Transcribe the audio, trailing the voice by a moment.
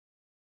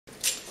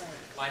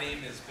My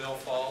name is Bill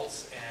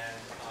Falls, and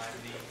I'm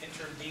the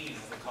interim dean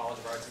of the College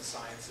of Arts and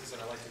Sciences,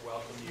 and I'd like to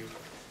welcome you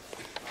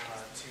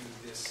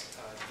to this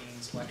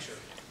Dean's Lecture.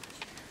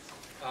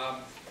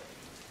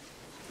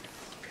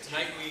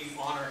 Tonight we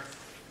honor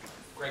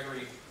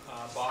Gregory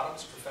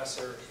Bottoms,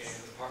 professor in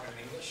the Department of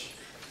English,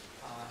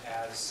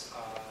 as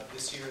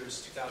this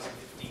year's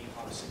 2015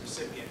 Officer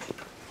recipient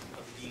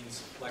of the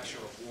Dean's Lecture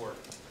Award.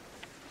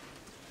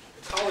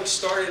 The college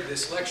started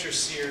this lecture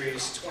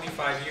series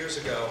 25 years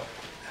ago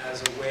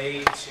as a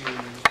way to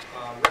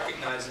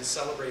recognize and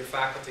celebrate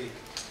faculty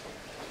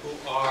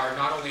who are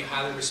not only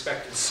highly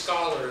respected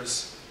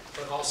scholars,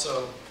 but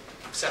also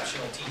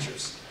exceptional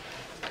teachers.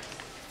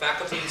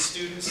 Faculty and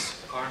students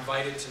are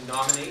invited to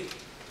nominate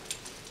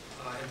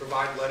and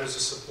provide letters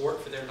of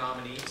support for their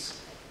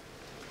nominees.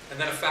 And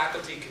then a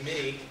faculty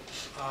committee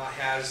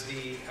has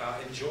the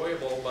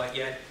enjoyable but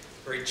yet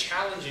very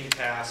challenging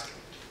task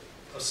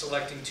of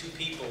selecting 2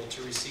 people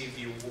to receive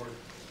the award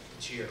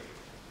each year.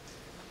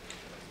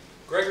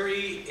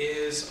 Gregory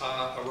is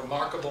a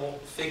remarkable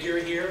figure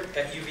here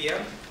at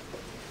UVM.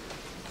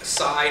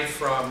 Aside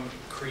from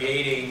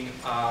creating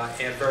a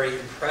very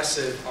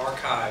impressive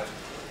archive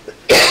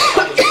of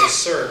published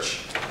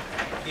research,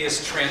 he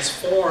has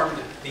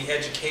transformed the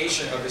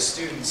education of his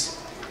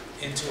students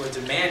into a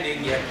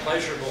demanding yet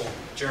pleasurable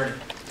journey.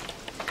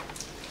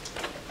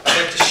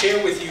 I'd like to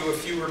share with you a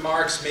few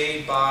remarks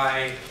made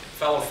by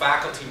fellow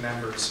faculty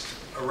members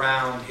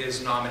around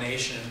his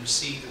nomination and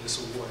receipt of this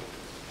award.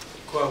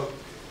 Quote,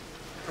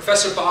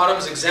 "Professor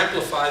Bottoms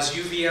exemplifies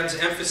UVM's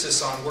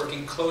emphasis on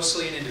working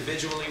closely and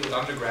individually with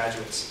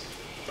undergraduates,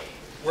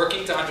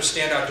 working to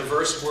understand our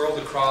diverse world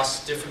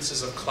across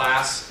differences of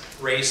class,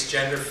 race,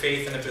 gender,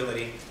 faith, and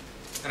ability,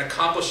 and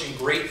accomplishing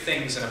great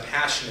things in a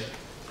passionate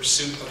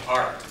pursuit of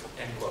art."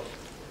 End quote.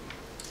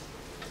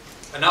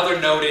 Another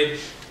noted,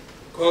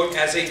 quote,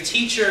 "As a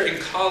teacher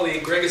and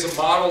colleague, Greg is a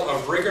model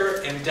of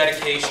rigor and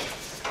dedication.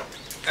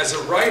 As a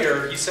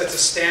writer, he sets a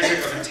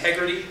standard of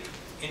integrity,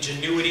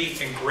 ingenuity,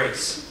 and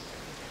grace.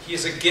 He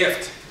is a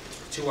gift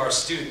to our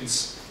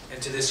students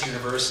and to this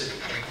university."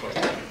 End quote.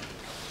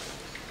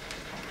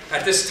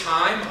 At this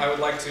time, I would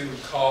like to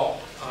call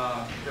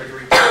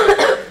Gregory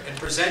and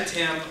present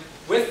him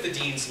with the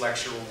Dean's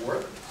Lecture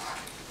Award.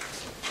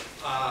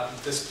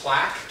 This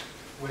plaque,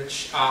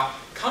 which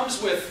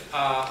comes with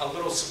a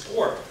little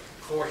support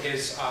for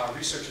his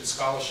research and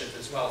scholarship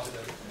as well, to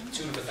the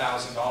tune of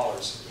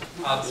 $1,000.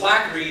 The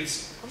plaque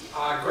reads,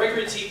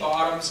 "Gregory T.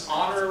 Bottoms,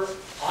 honored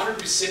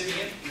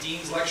recipient,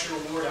 Dean's Lecture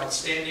Award,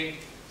 Outstanding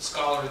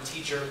Scholar and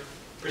Teacher,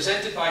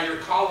 presented by your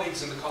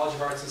colleagues in the College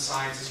of Arts and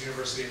Sciences,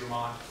 University of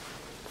Vermont,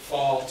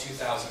 Fall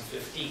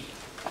 2015.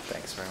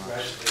 Thanks very much.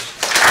 Congratulations.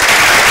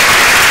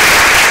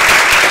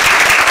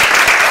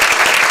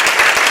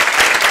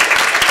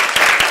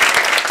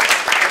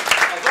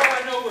 Although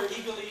I know we're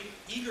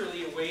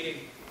eagerly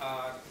awaiting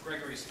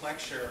Gregory's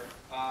lecture,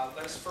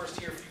 let us first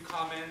hear a few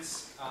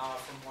comments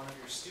from one of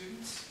your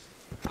students,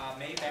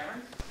 May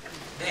Barron.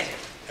 May,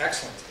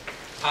 excellent.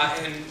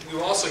 And we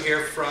will also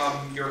hear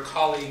from your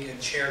colleague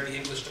and chair of the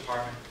English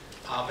department,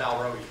 Val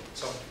Rohde.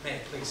 So, May,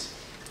 please.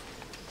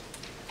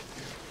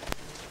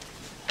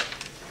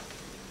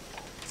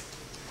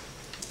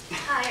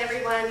 Hi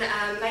everyone,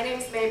 my name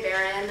is May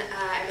Barron.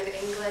 I'm an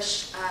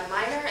English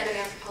minor and an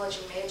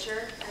anthropology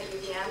major at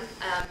UVM,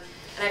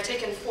 and I've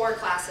taken 4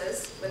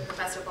 classes with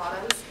Professor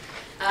Bottoms.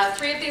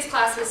 3 of these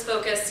classes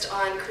focused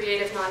on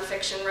creative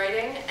nonfiction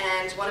writing,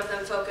 and 1 of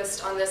them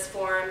focused on this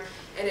form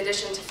in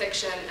addition to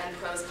fiction and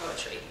prose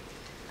poetry.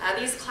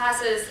 These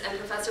classes and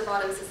Professor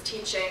Bottoms'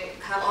 teaching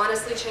have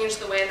honestly changed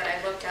the way that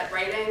I look at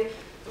writing,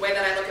 the way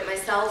that I look at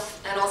myself,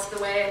 and also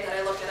the way that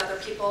I look at other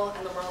people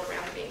and the world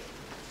around me.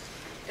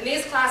 In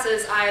these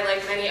classes, I,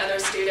 like many other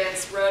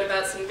students, wrote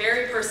about some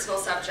very personal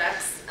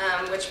subjects,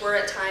 which were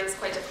at times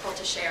quite difficult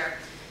to share.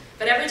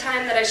 But every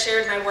time that I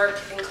shared my work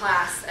in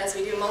class, as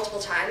we do multiple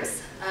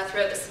times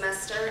throughout the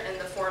semester in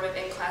the form of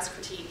in-class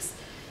critiques,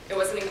 it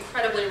was an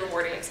incredibly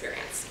rewarding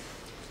experience.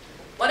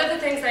 One of the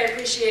things I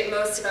appreciate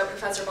most about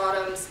Professor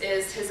Bottoms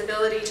is his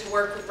ability to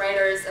work with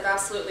writers of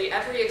absolutely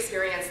every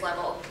experience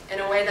level in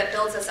a way that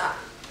builds us up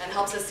and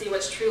helps us see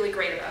what's truly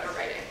great about our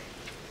writing.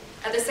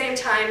 At the same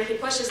time, he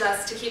pushes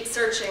us to keep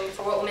searching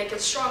for what will make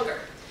it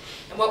stronger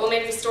and what will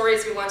make the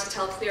stories we want to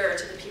tell clearer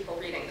to the people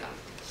reading them.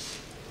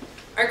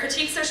 Our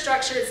critiques are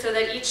structured so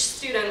that each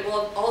student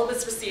will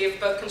always receive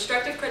both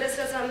constructive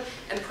criticism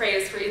and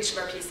praise for each of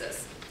our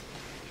pieces.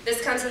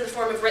 This comes in the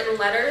form of written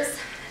letters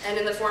and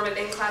in the form of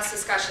in-class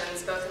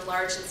discussions, both in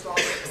large and small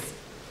groups.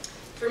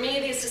 For me,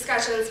 these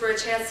discussions were a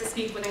chance to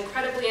speak with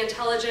incredibly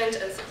intelligent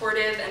and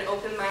supportive and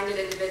open-minded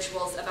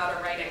individuals about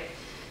our writing,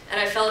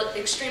 and I felt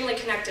extremely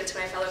connected to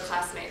my fellow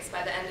classmates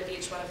by the end of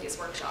each one of these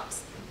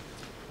workshops.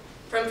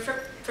 From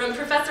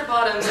Professor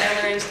Bottoms,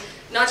 I learned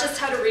not just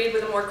how to read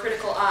with a more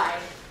critical eye,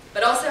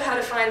 but also how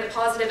to find the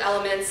positive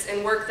elements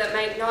in work that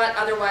might not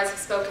otherwise have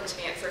spoken to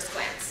me at first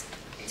glance,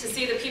 to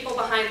see the people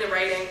behind the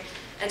writing,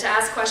 and to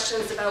ask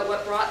questions about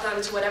what brought them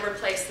to whatever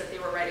place that they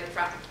were writing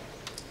from.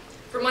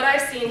 From what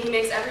I've seen, he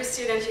makes every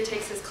student who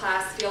takes his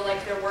class feel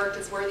like their work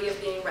is worthy of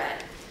being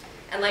read,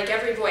 and like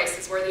every voice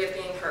is worthy of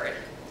being heard.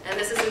 And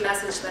this is a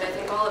message that I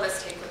think all of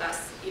us take with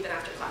us, even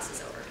after class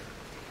is over.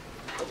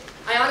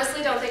 I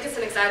honestly don't think it's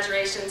an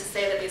exaggeration to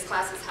say that these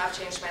classes have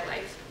changed my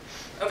life.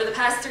 Over the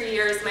past 3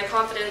 years, my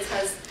confidence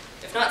has,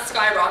 if not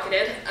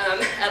skyrocketed,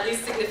 at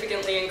least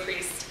significantly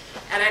increased,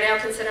 and I now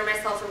consider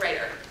myself a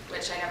writer,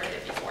 which I never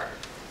did before.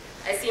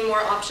 I see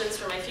more options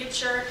for my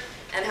future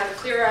and have a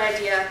clearer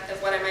idea of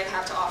what I might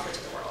have to offer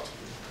to the world.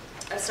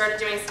 I've started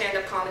doing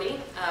stand-up comedy,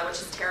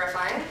 which is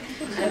terrifying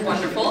and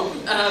wonderful,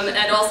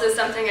 and also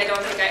something I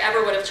don't think I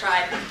ever would have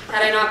tried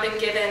had I not been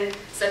given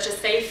such a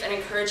safe and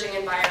encouraging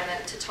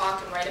environment to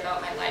talk and write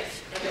about my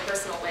life in the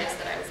personal ways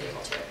that I was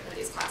able to in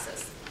these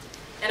classes.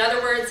 In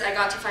other words, I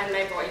got to find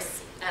my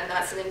voice, and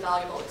that's an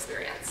invaluable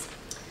experience.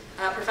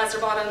 Professor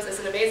Bottoms is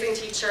an amazing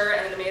teacher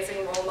and an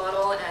amazing role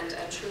model, and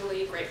I'm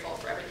truly grateful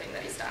for everything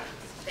that he's done.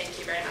 Thank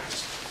you very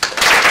much.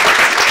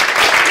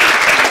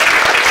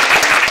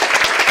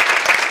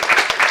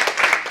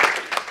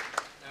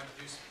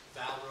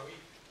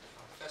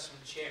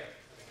 Chair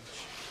of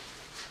English.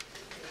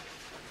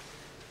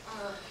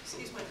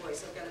 Excuse my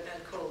voice, I've got a bad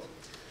cold.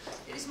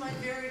 It is my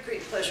very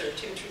great pleasure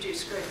to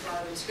introduce Greg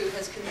Bottoms, who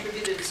has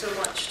contributed so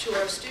much to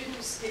our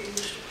students, the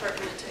English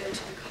department, and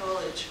to the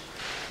college.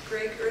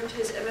 Greg earned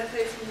his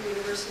MFA from the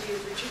University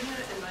of Virginia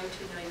in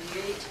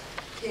 1998,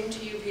 came to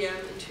UVM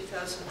in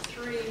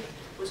 2003,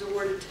 was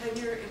awarded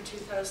tenure in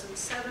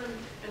 2007,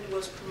 and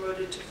was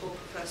promoted to full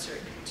professor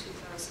in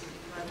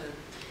 2011.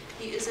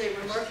 He is a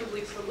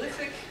remarkably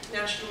prolific,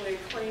 nationally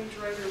acclaimed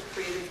writer of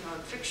creative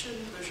nonfiction,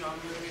 the genre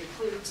that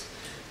includes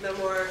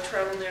memoir,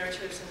 travel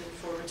narratives, and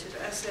informative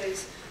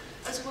essays,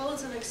 as well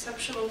as an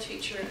exceptional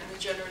teacher and a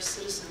generous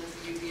citizen of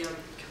the UVM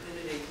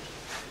community.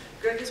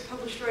 Greg has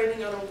published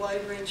writing on a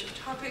wide range of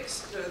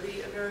topics, though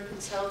the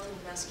American South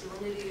and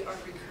masculinity are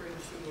recurring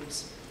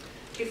themes.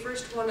 He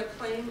first won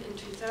acclaim in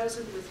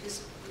 2000 with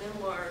his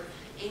memoir,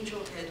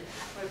 Angelhead,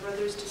 My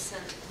Brother's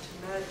Descent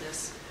into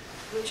Madness,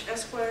 which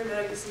Esquire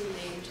magazine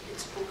named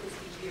its book of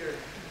the year.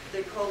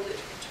 They called it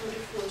a tour de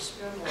force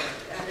memoir,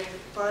 adding,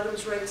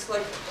 Bottoms writes like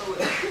a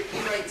poet, he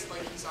writes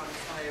like he's on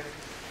fire.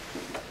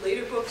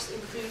 Later books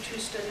include 2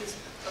 studies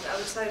of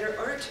outsider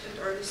art and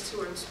artists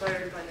who are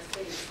inspired by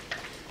faith.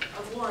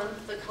 Of one,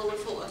 The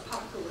Colorful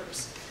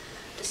Apocalypse,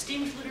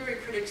 esteemed literary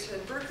critic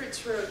Sven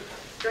Berkowitz wrote,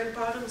 Greg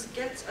Bottoms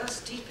gets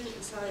us deep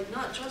inside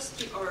not just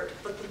the art,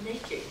 but the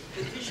making,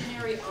 the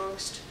visionary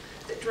angst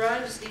that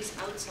drives these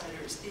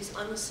outsiders, these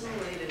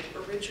unassimilated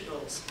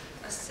originals,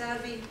 a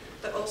savvy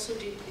but also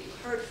deeply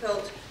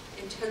heartfelt,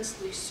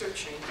 intensely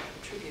searching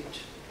tribute.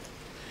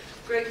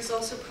 Greg has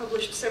also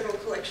published several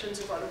collections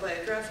of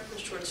autobiographical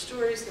short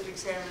stories that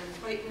examine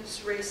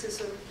whiteness,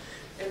 racism,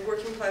 and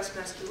working class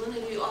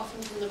masculinity,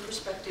 often from the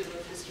perspective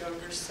of his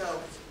younger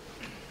self.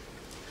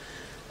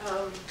 I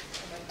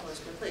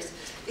lost my place.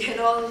 In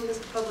all, he has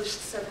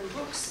published 7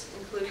 books,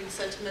 including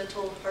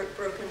Sentimental,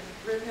 Heartbroken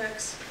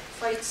Rednecks,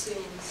 Fight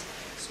Scenes,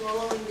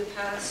 Swallowing the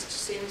Past,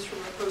 Scenes from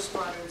the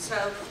Postmodern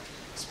South,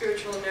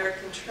 Spiritual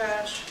American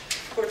Trash,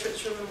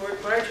 Portraits from the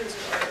Margins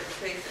of Art and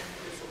Faith, and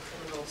Beautiful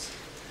Criminals.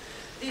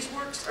 These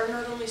works are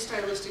not only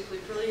stylistically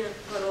brilliant,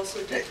 but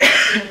also deeply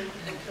human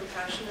and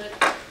compassionate,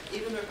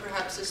 even or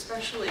perhaps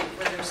especially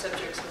when their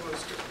subjects are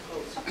most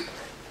difficult.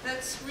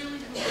 That's really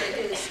who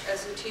Greg is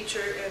as a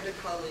teacher and a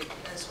colleague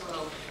as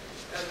well.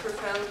 A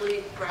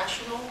profoundly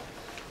rational,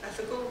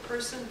 ethical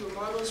person who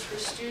models for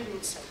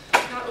students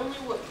not only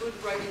what good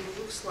writing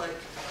looks like,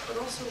 but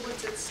also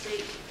what's at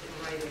stake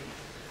in writing.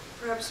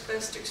 Perhaps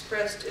best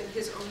expressed in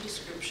his own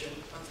description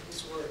of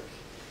his work.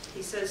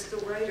 He says the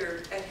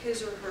writer, at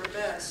his or her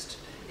best,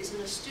 is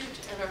an astute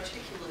and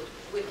articulate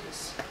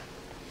witness.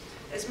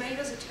 As May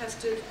has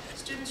attested,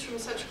 students from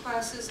such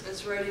classes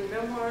as writing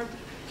memoir,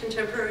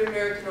 contemporary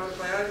American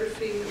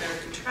autobiography,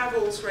 American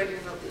travels, writing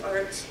about the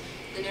arts,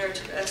 the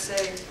narrative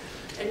essay,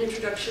 an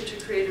introduction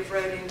to creative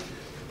writing,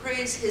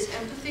 praise his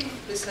empathy,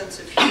 his sense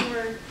of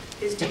humor,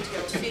 his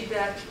detailed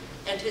feedback,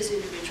 and his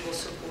individual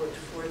support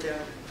for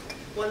them.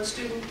 One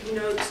student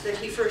notes that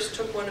he first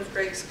took one of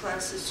Greg's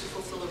classes to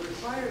fulfill a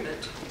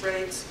requirement,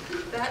 writes,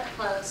 that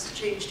class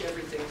changed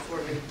everything for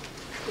me.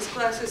 His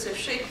classes have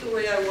shaped the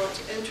way I want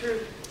to enter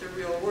the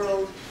real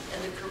world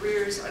and the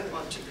careers I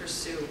want to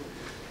pursue.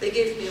 They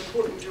gave me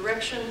important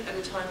direction at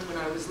a time when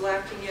I was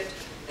lacking it,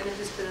 and it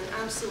has been an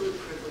absolute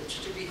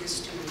privilege to be his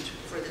student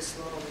for this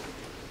long.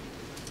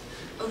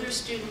 Other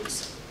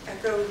students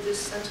echoed this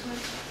sentiment.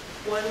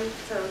 One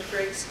found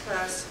Greg's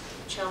class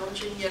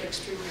challenging yet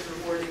extremely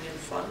rewarding and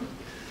fun.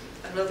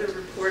 Another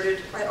reported,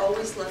 I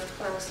always left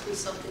class with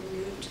something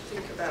new to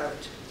think about.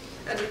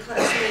 And a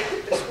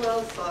classmate as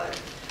well thought,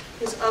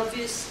 his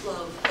obvious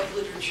love of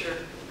literature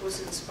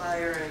was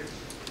inspiring.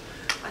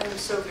 I am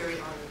so very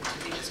honored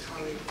to be his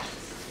colleague.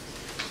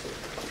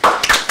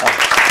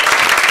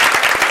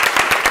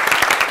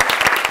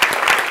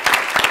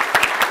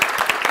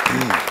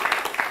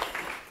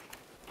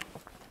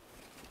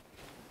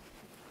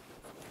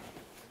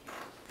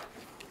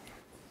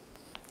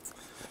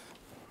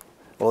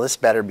 Well, Well, this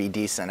better be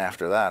decent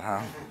after that,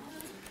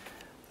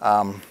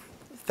 huh?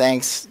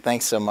 Thanks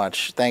so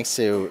much. Thanks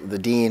to the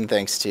dean,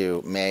 thanks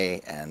to May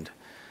and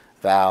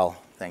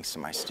Val, thanks to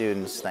my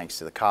students, thanks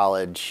to the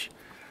college,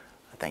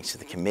 thanks to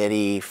the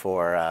committee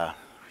for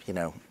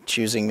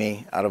choosing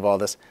me out of all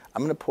this.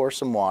 I'm going to pour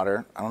some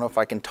water. I don't know if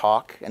I can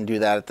talk and do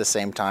that at the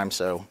same time,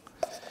 so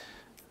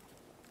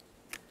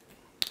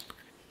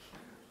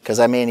because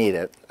I may need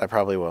it. I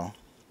probably will.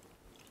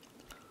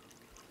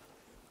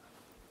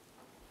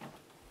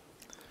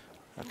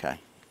 Okay,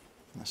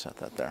 I'll set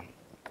that there.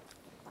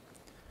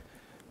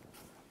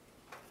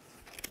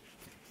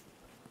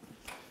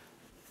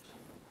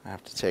 I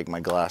have to take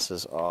my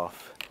glasses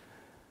off.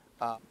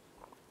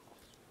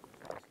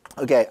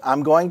 Okay,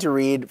 I'm going to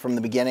read from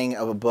the beginning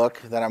of a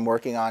book that I'm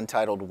working on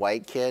titled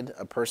White Kid,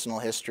 A Personal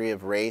History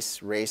of Race,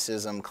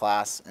 Racism,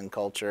 Class, and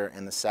Culture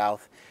in the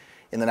South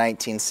in the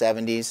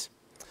 1970s.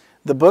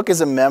 The book is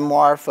a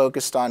memoir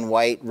focused on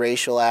white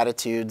racial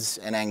attitudes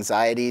and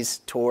anxieties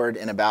toward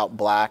and about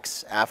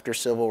blacks after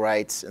civil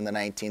rights in the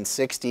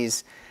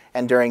 1960s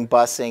and during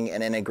busing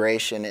and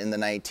integration in the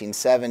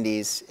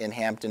 1970s in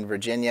Hampton,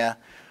 Virginia,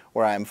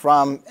 where I'm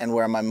from, and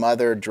where my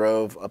mother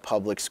drove a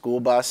public school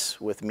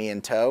bus with me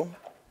in tow.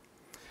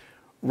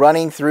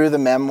 Running through the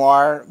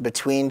memoir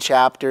between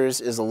chapters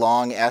is a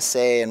long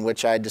essay in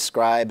which I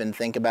describe and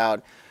think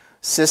about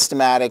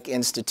systematic,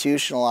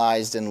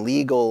 institutionalized, and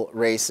legal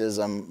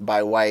racism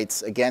by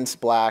whites against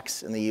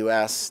blacks in the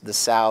U.S., the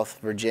South,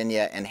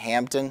 Virginia, and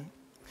Hampton.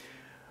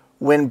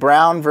 When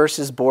Brown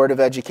versus Board of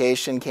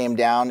Education came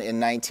down in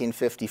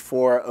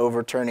 1954,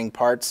 overturning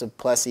parts of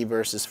Plessy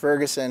versus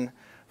Ferguson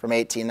from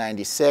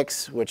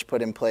 1896, which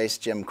put in place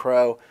Jim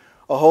Crow,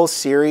 a whole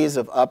series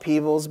of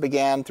upheavals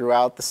began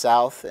throughout the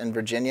South and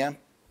Virginia.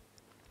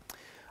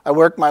 I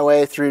worked my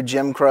way through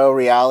Jim Crow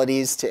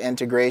realities to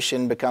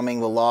integration becoming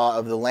the law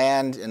of the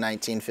land in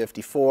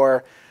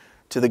 1954,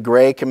 to the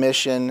Gray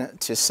Commission,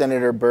 to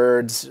Senator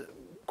Byrd's,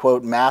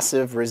 quote,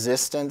 massive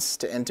resistance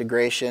to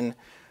integration,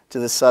 to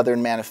the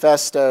Southern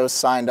Manifesto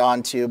signed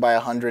onto by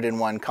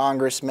 101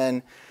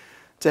 congressmen,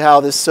 to how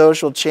this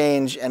social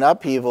change and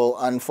upheaval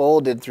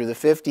unfolded through the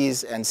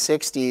 50s and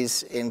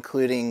 60s,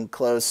 including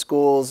closed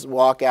schools,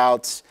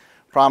 walkouts,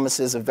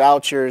 promises of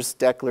vouchers,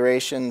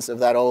 declarations of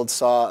that old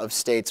saw of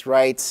states'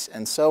 rights,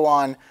 and so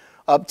on,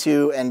 up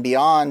to and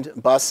beyond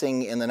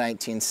busing in the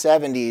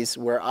 1970s,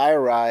 where I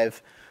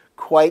arrive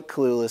quite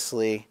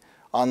cluelessly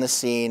on the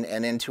scene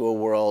and into a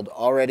world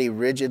already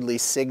rigidly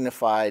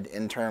signified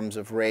in terms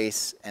of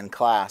race and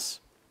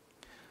class.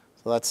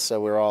 So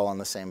we're all on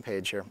the same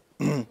page here.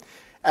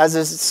 As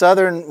a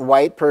Southern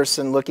white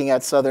person looking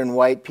at Southern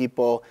white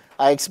people,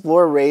 I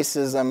explore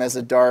racism as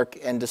a dark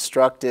and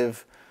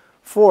destructive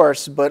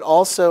force, but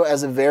also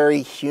as a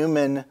very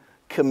human,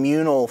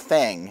 communal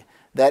thing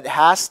that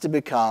has to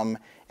become,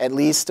 at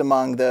least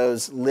among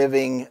those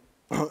living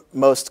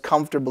most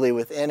comfortably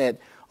within it,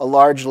 a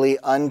largely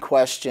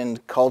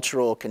unquestioned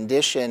cultural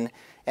condition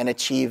and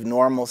achieve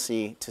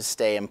normalcy to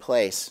stay in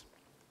place.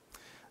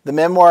 The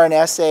memoir and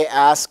essay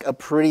ask a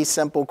pretty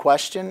simple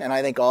question, and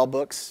I think all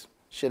books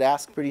should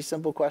ask pretty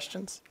simple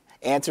questions.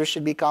 Answers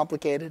should be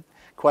complicated,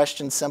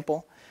 questions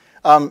simple.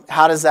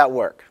 How does that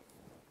work?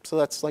 So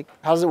that's like,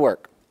 how does it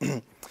work?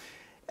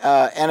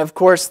 And of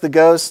course, the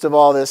ghost of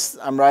all this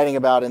I'm writing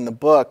about in the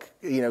book,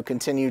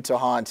 continue to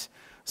haunt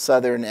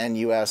Southern and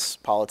U.S.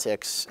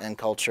 politics and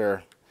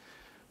culture,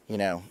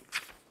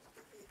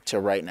 to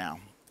right now.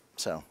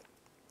 So,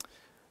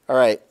 all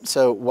right,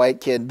 so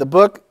White Kid. The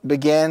book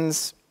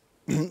begins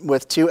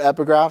with two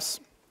epigraphs.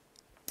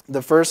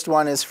 The first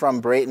one is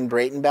from Brayton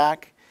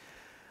Braytonback,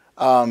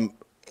 and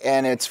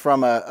it's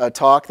from a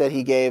talk that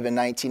he gave in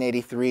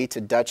 1983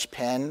 to Dutch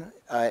Penn,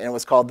 and it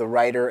was called The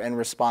Writer and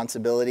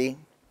Responsibility.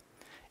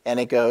 And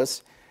it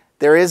goes,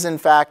 "There is in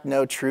fact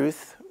no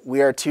truth.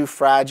 We are too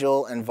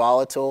fragile and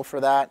volatile for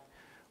that.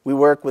 We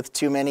work with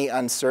too many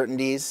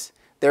uncertainties.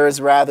 There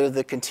is rather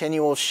the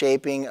continual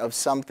shaping of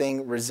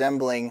something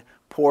resembling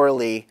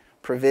poorly,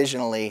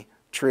 provisionally,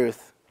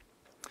 truth."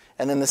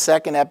 And then the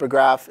second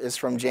epigraph is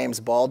from James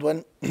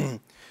Baldwin.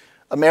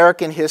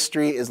 "American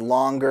history is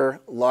longer,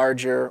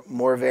 larger,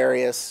 more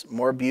various,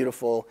 more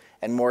beautiful,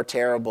 and more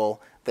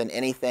terrible than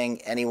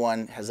anything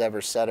anyone has ever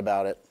said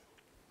about it."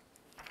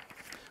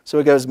 So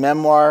it goes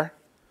memoir,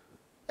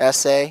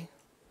 essay,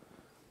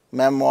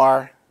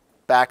 memoir,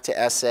 back to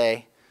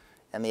essay,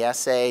 and the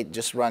essay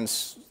just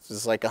runs,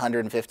 it's like a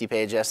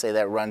 150-page essay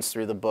that runs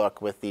through the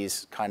book with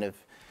these kind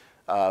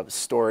of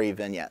story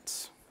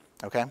vignettes.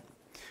 Okay?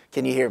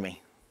 Can you hear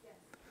me? Yes.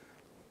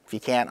 If you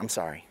can't, I'm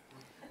sorry.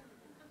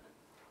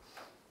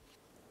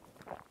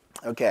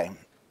 Okay.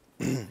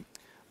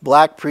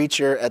 Black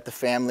preacher at the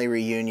family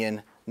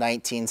reunion,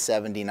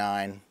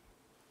 1979.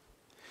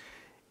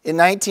 In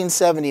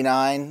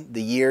 1979,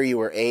 the year you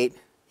were 8,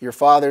 your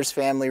father's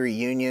family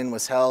reunion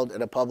was held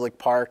at a public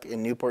park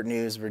in Newport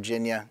News,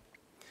 Virginia.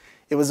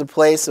 It was a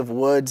place of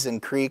woods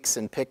and creeks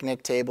and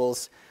picnic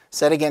tables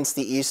set against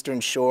the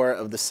eastern shore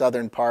of the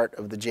southern part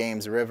of the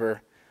James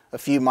River, a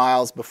few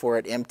miles before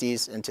it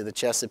empties into the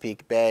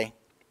Chesapeake Bay.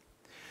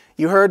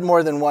 You heard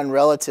more than one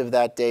relative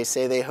that day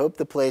say they hoped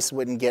the place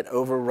wouldn't get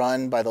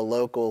overrun by the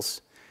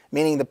locals,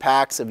 meaning the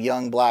packs of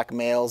young black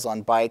males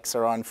on bikes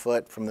or on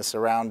foot from the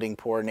surrounding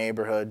poor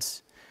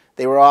neighborhoods.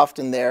 They were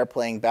often there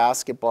playing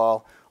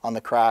basketball on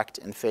the cracked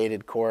and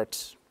faded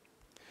courts.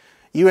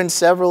 You and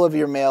several of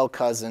your male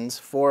cousins,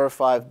 4 or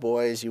 5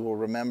 boys you will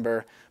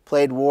remember,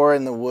 played war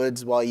in the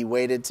woods while you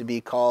waited to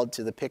be called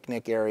to the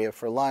picnic area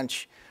for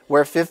lunch,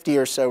 where 50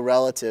 or so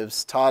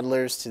relatives,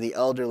 toddlers to the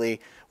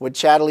elderly, would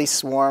chattily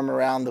swarm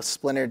around the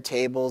splintered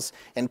tables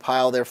and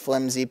pile their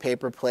flimsy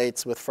paper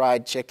plates with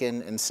fried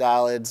chicken and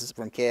salads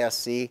from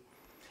KFC,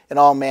 and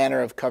all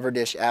manner of cover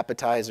dish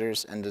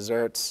appetizers and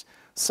desserts,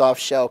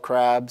 soft shell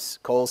crabs,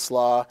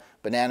 coleslaw,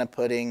 banana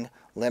pudding,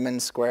 lemon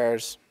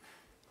squares.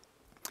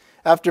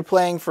 After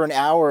playing for an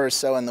hour or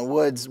so in the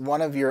woods,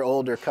 one of your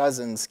older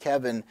cousins,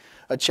 Kevin,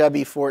 a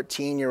chubby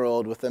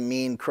 14-year-old with a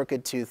mean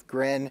crooked-toothed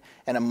grin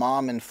and a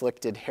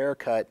mom-inflicted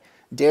haircut,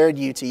 dared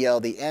you to yell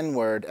the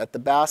N-word at the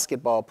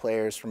basketball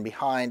players from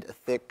behind a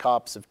thick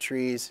copse of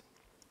trees.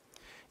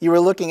 You were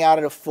looking out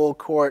at a full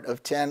court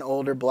of 10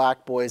 older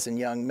black boys and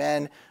young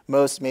men,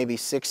 most maybe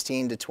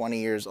 16 to 20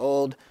 years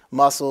old,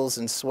 muscles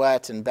and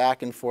sweat and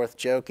back and forth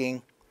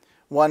joking.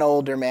 One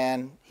older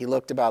man, he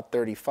looked about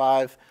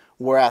 35,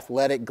 wore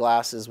athletic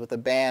glasses with a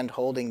band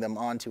holding them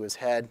onto his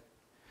head.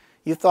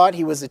 You thought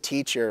he was a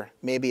teacher,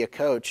 maybe a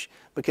coach,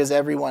 because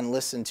everyone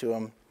listened to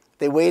him.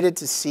 They waited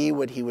to see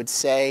what he would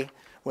say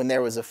when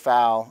there was a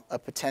foul, a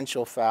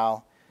potential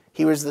foul.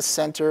 He was the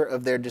center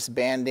of their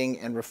disbanding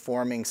and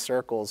reforming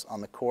circles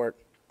on the court.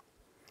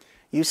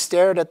 You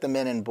stared at the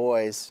men and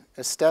boys,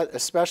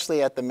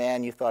 especially at the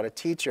man you thought a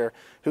teacher,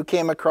 who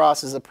came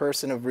across as a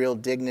person of real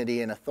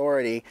dignity and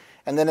authority,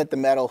 and then at the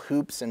metal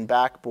hoops and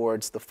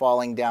backboards, the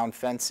falling down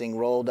fencing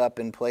rolled up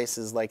in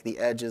places like the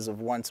edges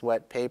of once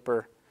wet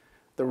paper.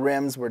 The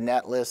rims were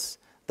netless,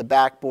 the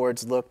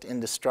backboards looked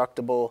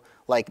indestructible,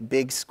 like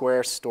big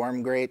square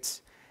storm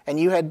grates, and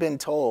you had been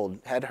told,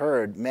 had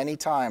heard many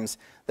times,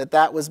 that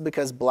that was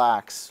because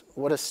blacks,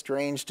 what a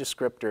strange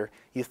descriptor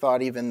you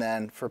thought even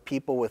then, for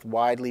people with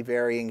widely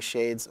varying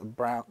shades of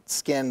brown,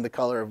 skin, the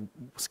color of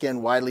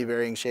skin widely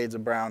varying shades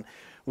of brown,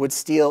 would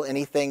steal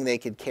anything they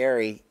could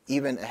carry,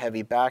 even a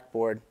heavy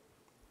backboard.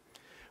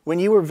 When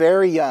you were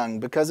very young,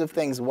 because of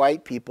things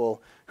white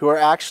people, who are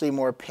actually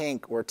more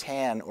pink or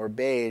tan or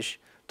beige,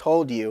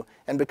 told you,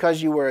 and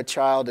because you were a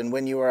child, and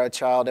when you are a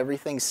child,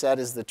 everything said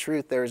is the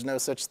truth, there is no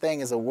such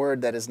thing as a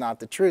word that is not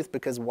the truth,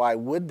 because why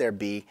would there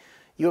be?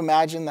 You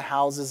imagine the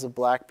houses of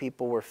black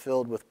people were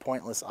filled with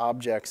pointless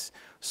objects,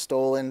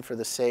 stolen for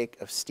the sake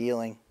of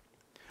stealing.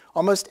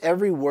 Almost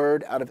every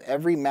word out of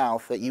every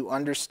mouth that you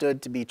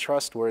understood to be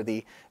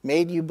trustworthy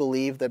made you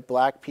believe that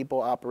black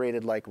people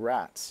operated like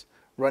rats,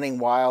 running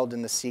wild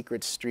in the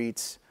secret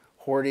streets,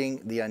 hoarding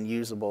the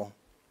unusable.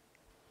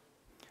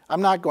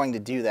 I'm not going to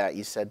do that,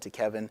 you said to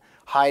Kevin,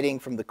 hiding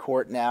from the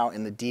court now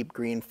in the deep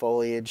green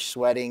foliage,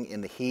 sweating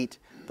in the heat,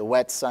 the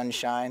wet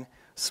sunshine,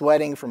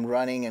 sweating from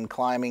running and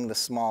climbing the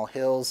small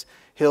hills,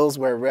 hills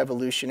where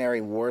Revolutionary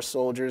War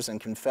soldiers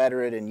and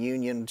Confederate and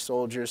Union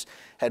soldiers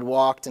had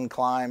walked and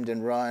climbed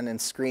and run and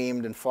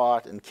screamed and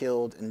fought and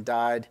killed and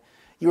died.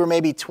 You were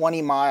maybe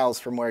 20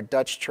 miles from where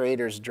Dutch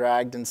traders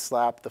dragged and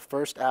slapped the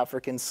first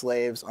African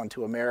slaves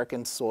onto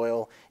American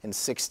soil in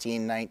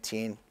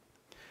 1619.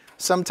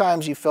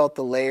 Sometimes you felt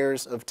the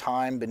layers of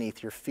time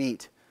beneath your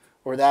feet,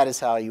 or that is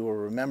how you will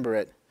remember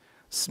it.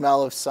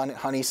 Smell of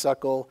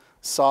honeysuckle,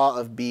 saw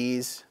of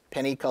bees,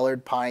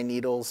 penny-colored pine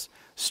needles,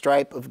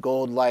 stripe of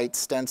gold light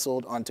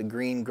stenciled onto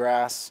green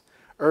grass.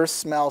 Earth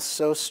smell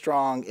so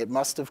strong it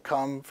must have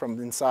come from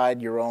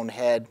inside your own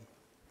head.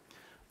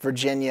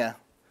 Virginia,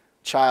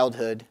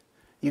 childhood.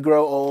 You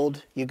grow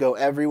old, you go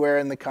everywhere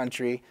in the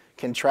country,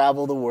 can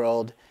travel the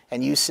world,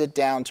 and you sit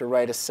down to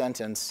write a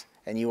sentence,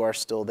 and you are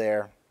still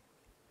there.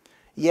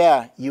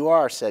 Yeah, you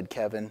are, said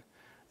Kevin.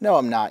 No,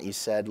 I'm not, you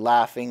said,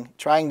 laughing,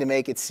 trying to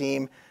make it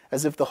seem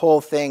as if the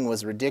whole thing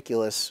was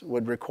ridiculous,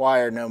 would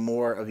require no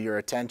more of your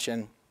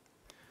attention.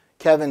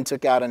 Kevin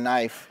took out a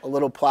knife, a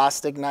little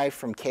plastic knife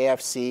from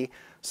KFC,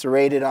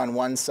 serrated on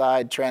one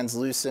side,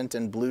 translucent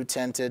and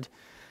blue-tinted,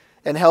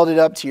 and held it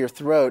up to your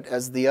throat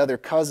as the other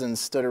cousins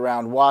stood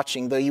around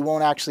watching. Though you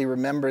won't actually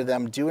remember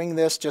them doing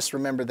this, just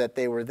remember that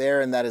they were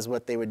there and that is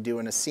what they would do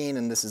in a scene,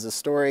 and this is a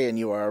story and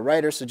you are a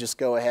writer, so just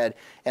go ahead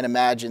and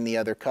imagine the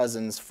other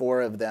cousins,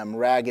 4 of them,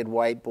 ragged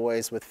white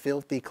boys with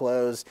filthy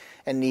clothes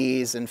and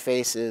knees and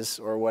faces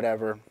or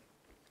whatever.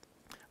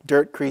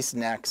 Dirt-creased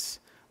necks,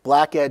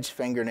 black-edged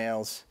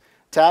fingernails.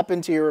 Tap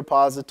into your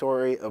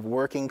repository of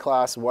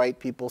working-class white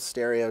people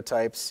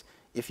stereotypes,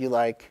 if you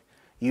like.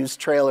 Use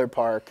trailer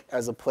park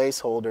as a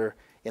placeholder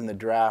in the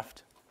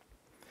draft.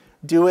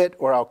 Do it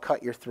or I'll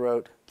cut your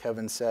throat,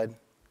 Kevin said.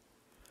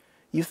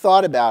 You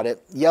thought about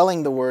it,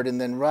 yelling the word and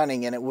then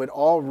running, and it would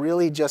all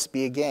really just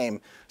be a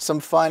game, some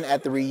fun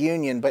at the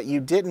reunion, but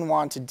you didn't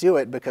want to do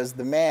it because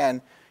the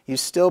man you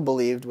still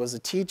believed was a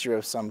teacher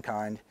of some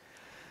kind.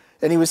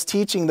 And he was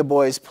teaching the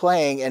boys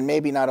playing, and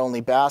maybe not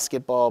only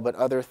basketball, but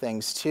other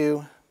things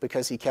too,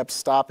 because he kept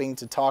stopping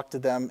to talk to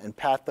them and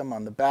pat them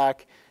on the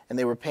back and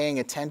they were paying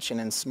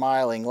attention and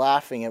smiling,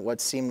 laughing at what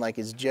seemed like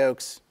his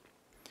jokes.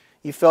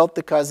 You felt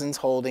the cousins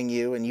holding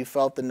you, and you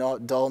felt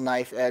the dull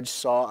knife edge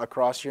saw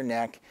across your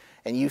neck,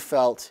 and you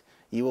felt,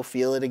 you will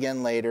feel it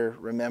again later,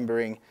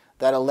 remembering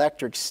that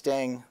electric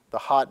sting, the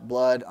hot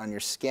blood on your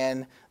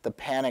skin, the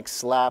panic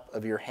slap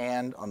of your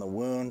hand on the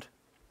wound.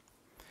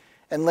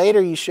 And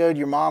later you showed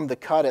your mom the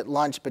cut at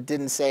lunch but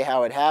didn't say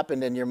how it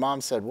happened, and your mom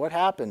said, "What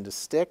happened, a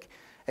stick?"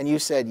 And you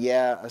said,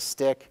 "Yeah, a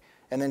stick."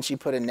 And then she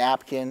put a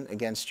napkin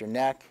against your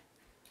neck.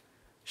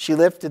 She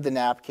lifted the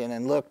napkin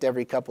and looked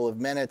every couple of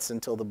minutes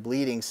until the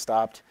bleeding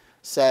stopped,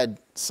 said,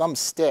 "Some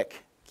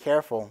stick,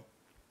 careful."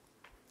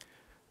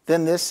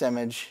 Then this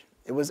image.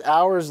 It was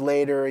hours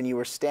later, and you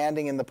were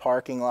standing in the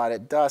parking lot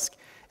at dusk,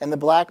 and the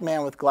black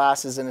man with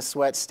glasses and a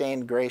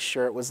sweat-stained gray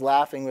shirt was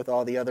laughing with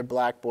all the other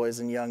black boys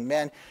and young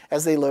men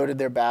as they loaded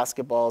their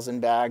basketballs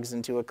and bags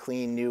into a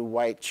clean new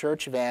white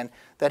church van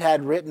that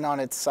had written on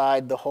its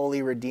side, "The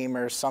Holy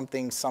Redeemer,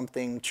 something,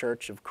 something,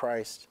 Church of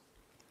Christ."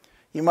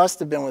 You must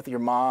have been with your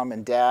mom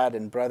and dad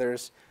and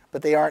brothers,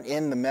 but they aren't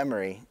in the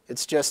memory.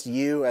 It's just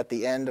you at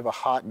the end of a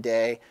hot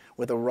day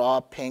with a raw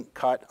pink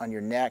cut on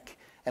your neck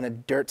and a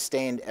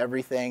dirt-stained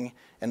everything,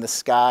 and the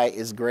sky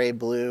is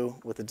gray-blue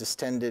with a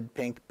distended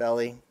pink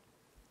belly.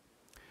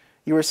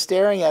 You were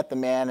staring at the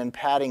man and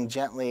patting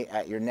gently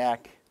at your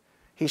neck.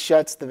 He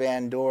shuts the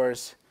van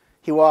doors.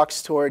 He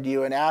walks toward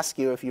you and asks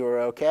you if you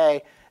are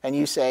okay, and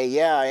you say,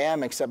 "Yeah, I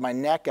am, except my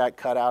neck got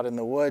cut out in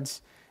the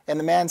woods." And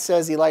the man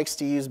says he likes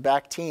to use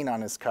Bactine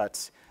on his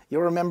cuts.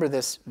 You'll remember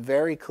this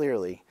very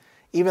clearly,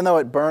 even though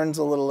it burns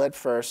a little at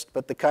first,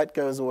 but the cut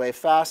goes away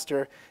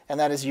faster, and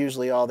that is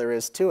usually all there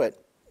is to it.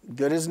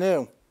 Good as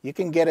new. You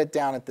can get it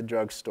down at the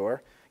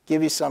drugstore.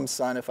 Give you some,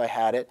 son, if I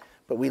had it,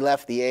 but we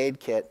left the aid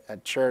kit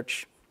at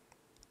church.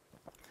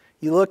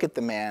 You look at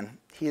the man.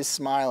 He is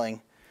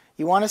smiling.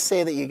 You want to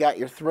say that you got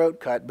your throat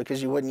cut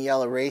because you wouldn't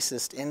yell a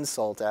racist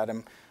insult at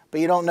him, but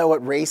you don't know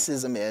what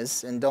racism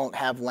is and don't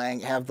have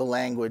the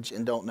language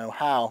and don't know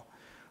how.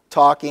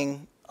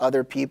 Talking,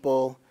 other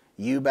people,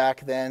 you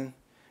back then.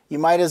 You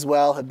might as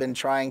well have been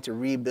trying to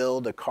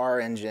rebuild a car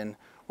engine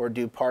or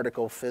do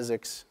particle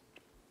physics.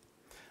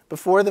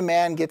 Before the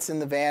man gets in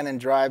the van and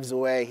drives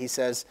away, he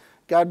says,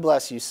 "God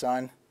bless you,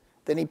 son."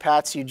 Then he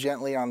pats you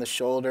gently on the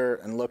shoulder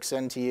and looks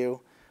into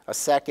you. A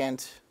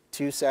second,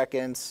 2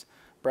 seconds,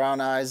 brown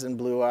eyes and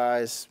blue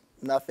eyes,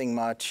 nothing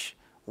much.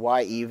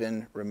 Why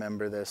even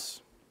remember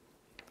this?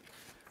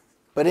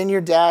 But in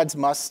your dad's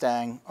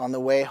Mustang on the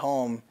way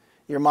home,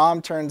 your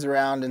mom turns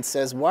around and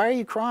says, "Why are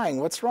you crying?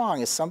 What's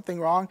wrong? Is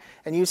something wrong?"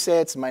 And you say,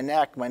 "It's my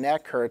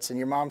neck hurts." And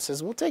your mom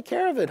says, "We'll take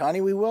care of it,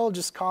 honey, we will,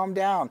 just calm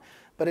down."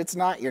 But it's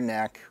not your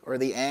neck or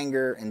the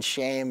anger and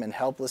shame and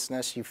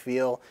helplessness you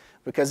feel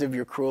because of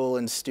your cruel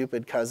and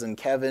stupid cousin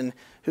Kevin,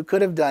 who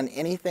could have done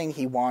anything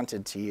he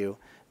wanted to you,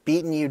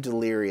 beaten you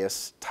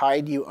delirious,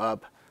 tied you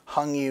up,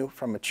 hung you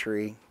from a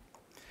tree.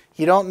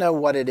 You don't know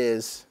what it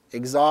is.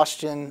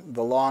 Exhaustion,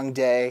 the long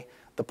day,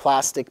 the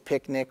plastic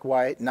picnic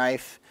white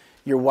knife,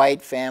 your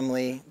white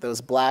family,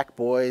 those black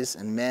boys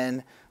and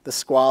men, the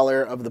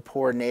squalor of the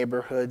poor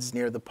neighborhoods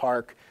near the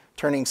park,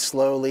 turning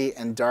slowly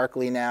and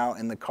darkly now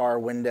in the car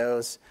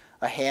windows,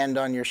 a hand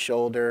on your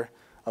shoulder,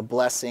 a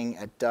blessing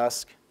at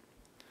dusk.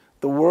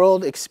 The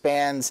world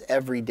expands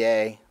every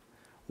day.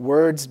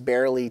 Words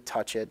barely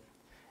touch it.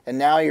 And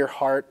now your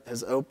heart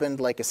has opened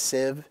like a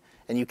sieve,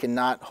 and you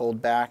cannot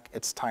hold back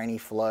its tiny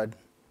flood.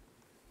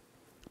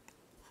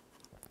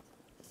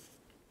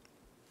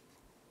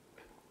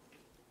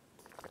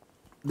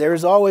 There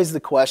is always the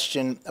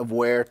question of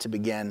where to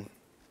begin.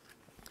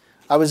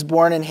 I was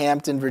born in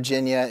Hampton,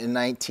 Virginia in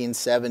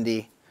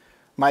 1970.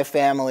 My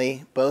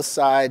family, both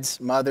sides,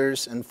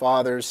 mothers and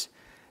fathers,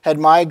 had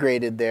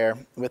migrated there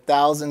with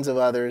thousands of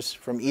others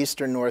from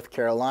eastern North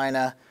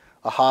Carolina,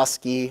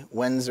 Ahoskie,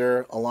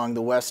 Windsor, along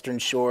the western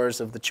shores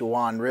of the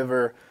Chowan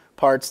River,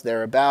 parts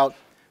thereabout,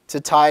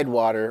 to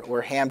Tidewater,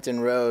 or Hampton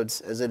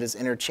Roads, as it is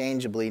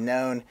interchangeably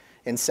known,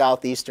 in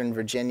southeastern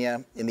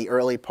Virginia in the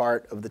early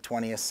part of the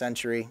 20th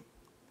century.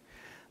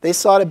 They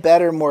sought a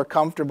better, more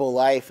comfortable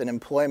life and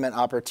employment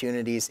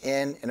opportunities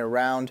in and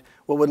around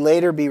what would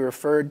later be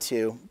referred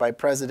to by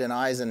President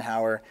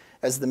Eisenhower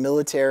as the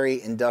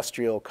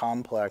military-industrial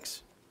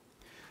complex.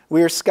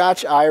 We are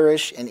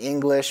Scotch-Irish and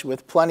English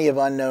with plenty of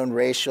unknown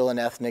racial and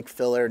ethnic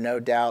filler, no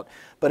doubt,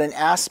 but an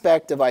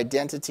aspect of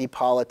identity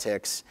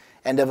politics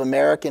and of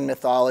American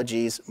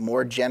mythologies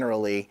more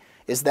generally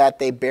is that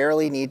they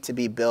barely need to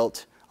be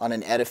built on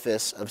an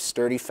edifice of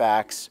sturdy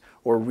facts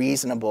or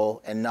reasonable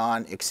and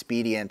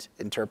non-expedient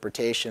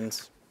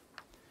interpretations.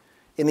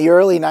 In the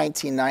early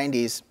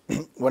 1990s,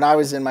 when I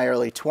was in my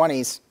early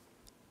 20s,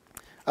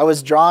 I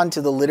was drawn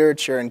to the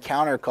literature and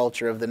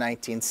counterculture of the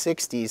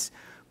 1960s,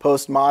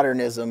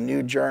 postmodernism,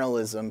 new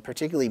journalism,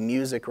 particularly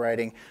music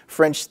writing,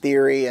 French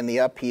theory and the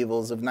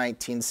upheavals of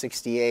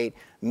 1968,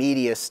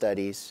 media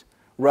studies,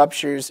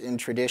 ruptures in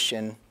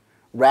tradition,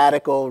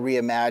 radical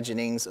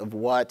reimaginings of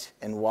what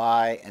and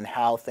why and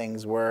how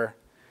things were,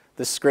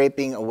 the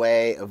scraping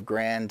away of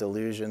grand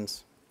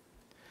delusions.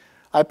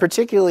 I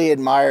particularly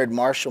admired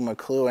Marshall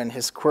McLuhan,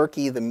 his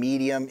quirky "The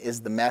medium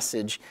is the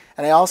message,"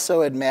 and I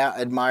also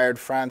admired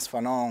Frantz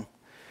Fanon,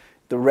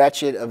 "The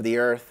wretched of the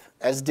earth."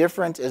 As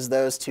different as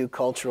those two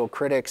cultural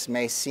critics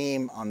may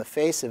seem on the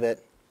face of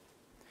it,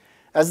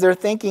 as their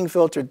thinking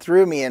filtered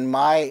through me in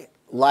my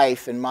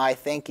life and my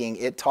thinking,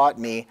 it taught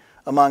me,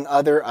 among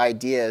other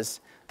ideas,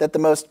 that the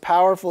most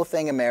powerful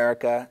thing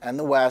America and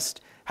the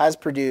West has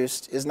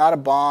produced is not a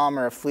bomb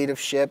or a fleet of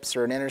ships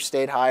or an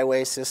interstate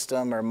highway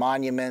system or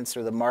monuments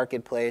or the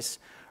marketplace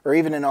or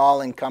even an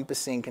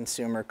all-encompassing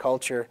consumer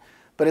culture,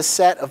 but a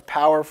set of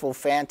powerful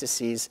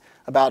fantasies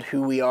about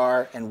who we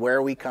are and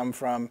where we come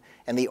from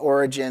and the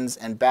origins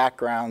and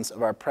backgrounds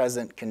of our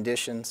present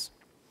conditions.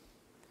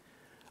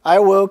 I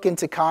awoke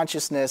into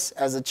consciousness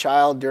as a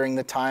child during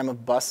the time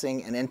of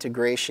busing and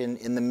integration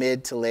in the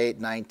mid to late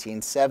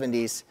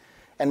 1970s,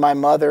 and my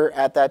mother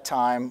at that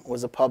time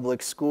was a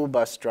public school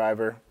bus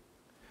driver.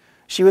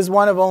 She was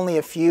one of only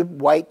a few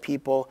white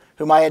people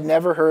whom I had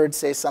never heard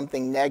say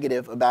something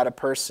negative about a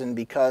person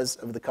because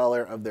of the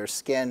color of their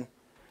skin.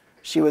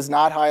 She was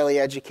not highly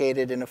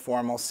educated in a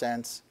formal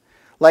sense.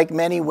 Like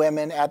many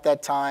women at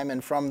that time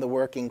and from the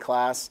working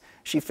class,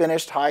 she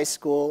finished high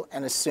school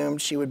and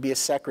assumed she would be a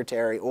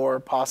secretary or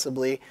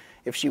possibly,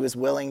 if she was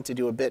willing to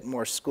do a bit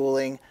more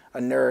schooling,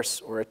 a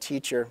nurse or a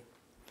teacher.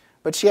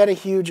 But she had a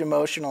huge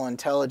emotional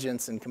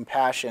intelligence and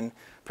compassion,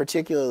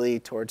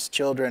 particularly towards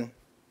children.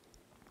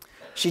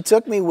 She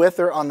took me with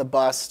her on the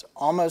bus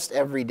almost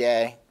every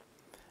day.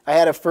 I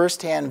had a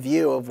first-hand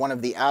view of one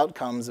of the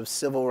outcomes of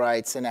civil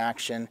rights in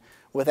action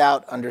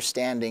without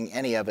understanding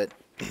any of it.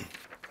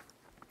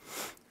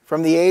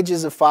 From the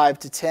ages of 5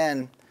 to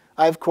 10,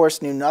 I of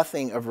course knew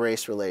nothing of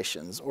race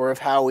relations or of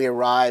how we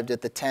arrived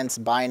at the tense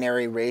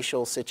binary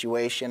racial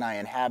situation I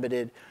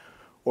inhabited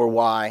or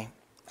why.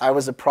 I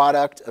was a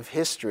product of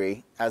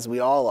history, as we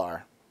all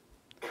are.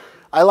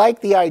 I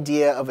like the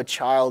idea of a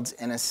child's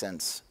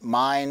innocence,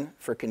 mine,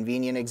 for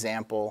convenient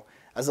example,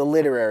 as a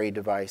literary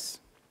device.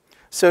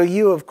 So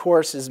you, of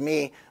course, is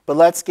me, but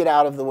let's get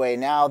out of the way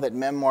now that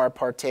memoir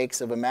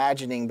partakes of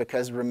imagining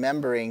because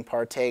remembering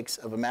partakes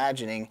of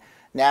imagining,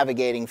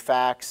 navigating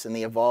facts and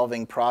the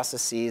evolving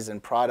processes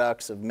and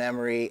products of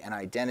memory and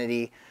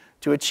identity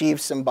to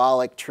achieve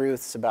symbolic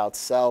truths about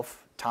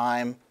self,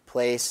 time,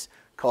 place,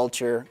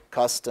 culture,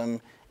 custom,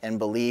 and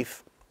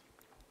belief.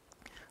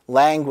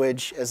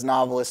 Language, as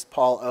novelist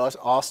Paul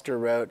Auster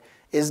wrote,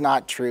 is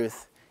not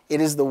truth.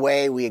 It is the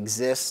way we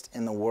exist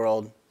in the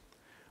world.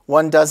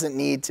 One doesn't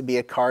need to be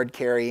a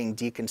card-carrying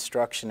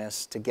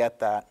deconstructionist to get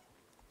that.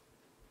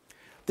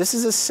 This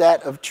is a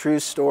set of true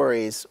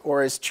stories,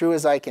 or as true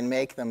as I can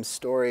make them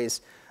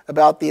stories,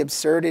 about the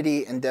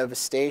absurdity and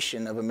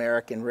devastation of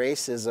American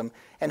racism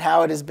and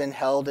how it has been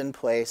held in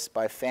place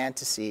by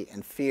fantasy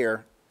and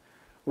fear.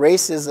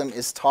 Racism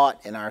is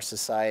taught in our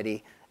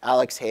society,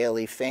 Alex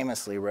Haley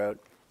famously wrote.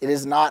 It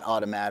is not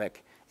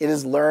automatic. It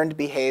is learned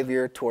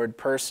behavior toward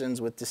persons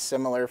with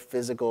dissimilar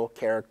physical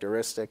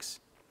characteristics.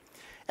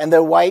 And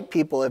though white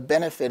people have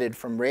benefited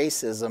from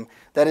racism,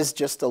 that is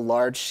just a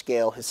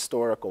large-scale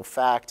historical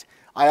fact.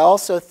 I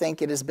also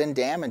think it has been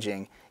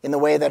damaging in the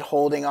way that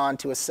holding on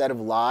to a set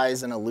of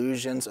lies and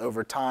illusions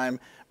over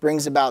time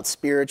brings about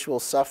spiritual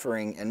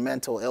suffering and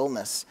mental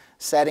illness,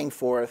 setting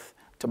forth,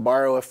 to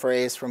borrow a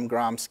phrase from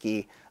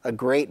Gramsci, a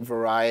great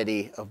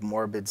variety of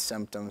morbid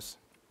symptoms.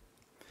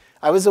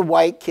 I was a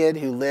white kid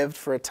who lived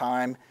for a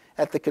time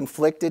at the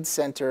conflicted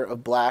center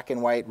of black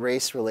and white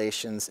race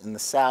relations in the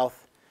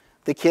South.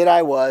 The kid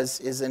I was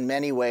is in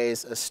many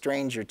ways a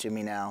stranger to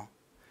me now.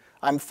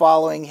 I'm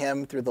following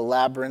him through the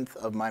labyrinth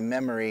of my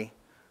memory,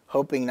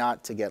 hoping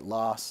not to get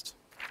lost.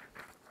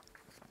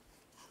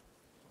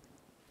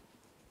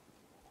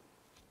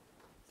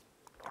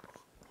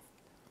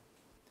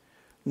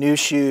 New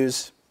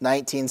Shoes,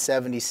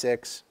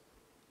 1976.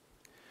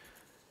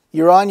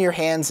 You're on your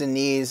hands and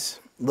knees,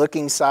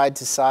 looking side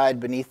to side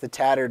beneath the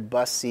tattered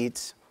bus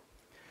seats.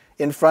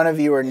 In front of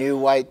you are new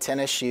white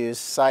tennis shoes,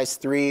 size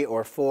 3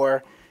 or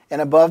 4, and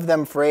above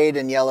them frayed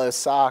and yellow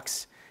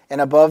socks,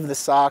 and above the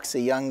socks a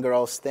young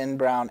girl's thin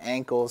brown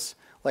ankles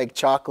like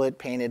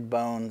chocolate-painted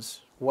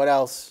bones. What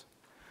else?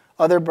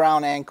 Other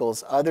brown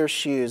ankles, other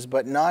shoes,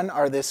 but none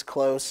are this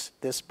close,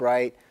 this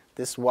bright,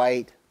 this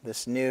white,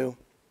 this new.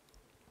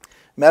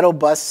 Metal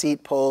bus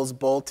seat poles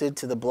bolted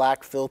to the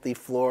black filthy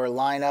floor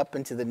line up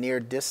into the near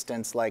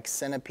distance like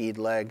centipede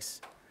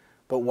legs.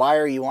 But why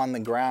are you on the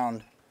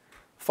ground?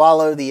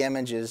 Follow the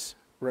images.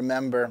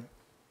 Remember.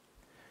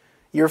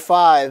 You're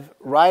 5,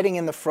 riding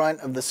in the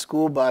front of the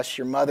school bus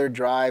your mother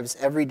drives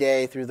every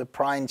day through the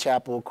Pine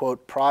Chapel,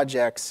 quote,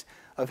 projects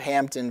of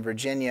Hampton,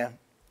 Virginia.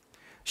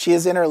 She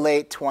is in her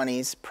late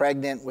 20s,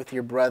 pregnant with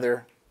your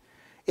brother.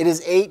 It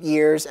is 8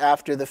 years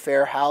after the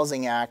Fair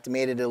Housing Act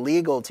made it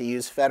illegal to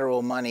use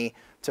federal money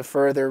to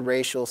further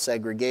racial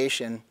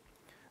segregation.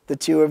 The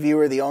two of you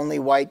are the only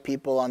white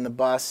people on the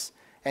bus,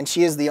 and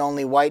she is the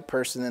only white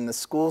person in the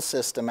school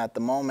system at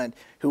the moment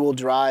who will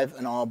drive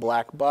an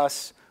all-black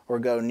bus or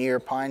go near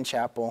Pine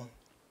Chapel.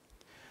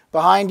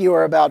 Behind you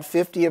are about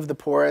 50 of the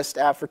poorest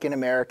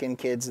African-American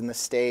kids in the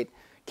state,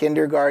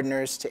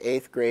 kindergartners to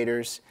 8th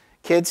graders,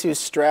 kids whose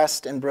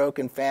stressed and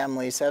broken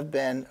families have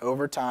been,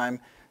 over time,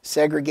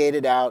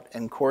 segregated out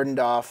and cordoned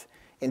off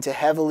into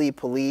heavily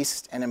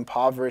policed and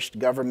impoverished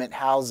government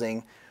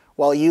housing,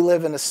 while you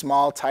live in a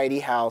small, tidy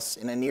house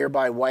in a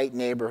nearby white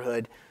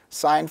neighborhood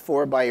signed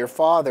for by your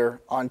father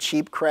on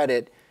cheap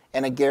credit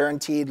and a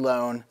guaranteed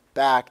loan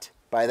backed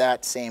by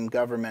that same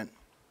government.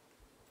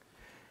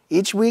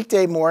 Each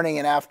weekday morning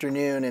and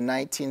afternoon in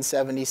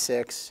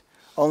 1976,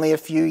 only a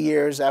few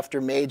years after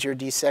major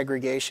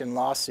desegregation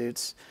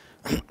lawsuits,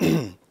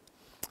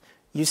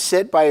 you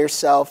sit by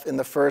yourself in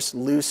the first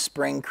loose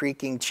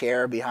spring-creaking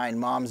chair behind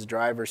Mom's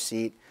driver's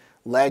seat,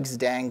 legs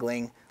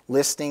dangling,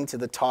 listening to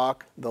the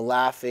talk, the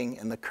laughing,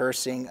 and the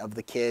cursing of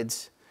the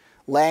kids.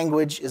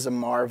 Language is a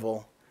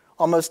marvel,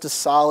 almost a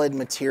solid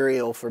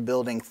material for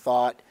building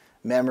thought,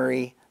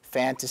 memory,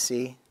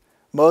 fantasy.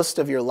 Most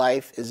of your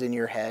life is in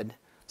your head.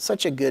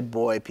 Such a good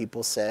boy,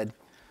 people said.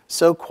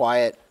 So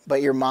quiet,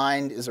 but your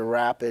mind is a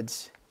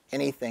rapids,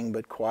 anything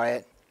but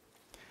quiet.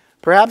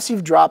 Perhaps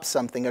you've dropped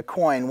something, a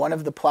coin, one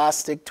of the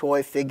plastic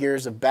toy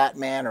figures of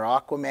Batman or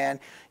Aquaman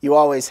you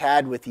always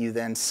had with you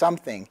then,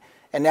 something,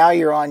 and now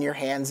you're on your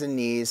hands and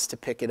knees to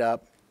pick it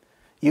up.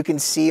 You can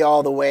see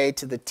all the way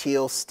to the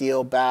teal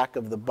steel back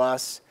of the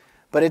bus,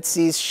 but it's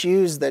these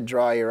shoes that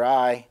draw your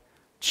eye,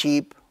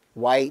 cheap,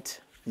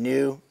 white,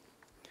 new.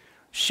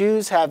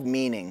 Shoes have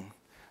meaning.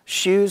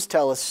 Shoes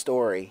tell a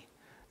story.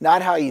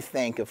 Not how you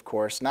think, of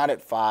course, not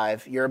at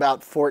 5. You're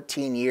about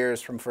 14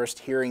 years from first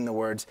hearing the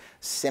words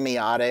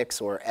semiotics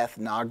or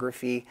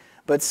ethnography,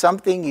 but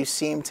something you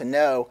seem to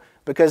know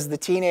because the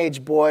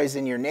teenage boys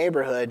in your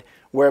neighborhood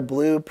wear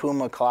blue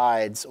Puma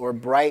Clydes or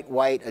bright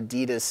white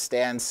Adidas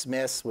Stan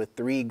Smiths with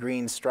 3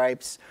 green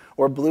stripes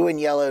or blue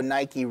and yellow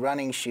Nike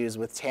running shoes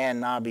with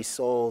tan knobby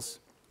soles.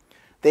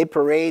 They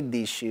parade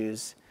these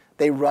shoes.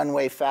 They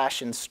runway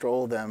fashion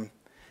stroll them.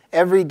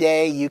 Every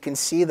day you can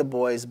see the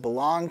boys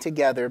belong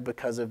together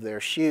because of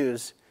their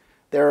shoes.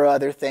 There are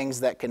other things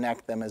that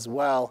connect them as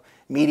well.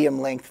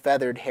 Medium-length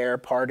feathered hair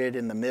parted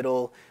in the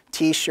middle,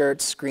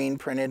 T-shirts screen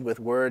printed with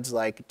words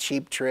like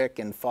Cheap Trick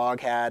and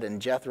Foghat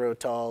and Jethro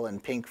Tull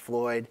and Pink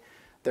Floyd,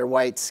 their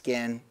white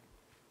skin.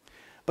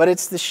 But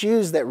it's the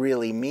shoes that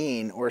really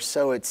mean, or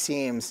so it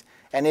seems,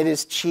 and it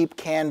is cheap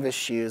canvas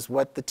shoes,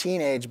 what the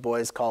teenage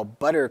boys call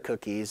butter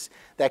cookies,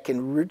 that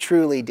can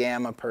truly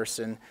damn a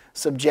person,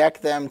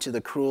 subject them to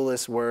the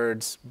cruelest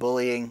words,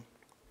 bullying.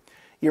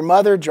 Your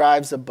mother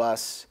drives a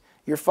bus.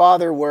 Your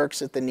father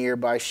works at the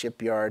nearby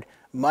shipyard.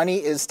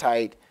 Money is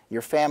tight.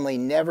 Your family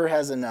never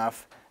has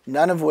enough,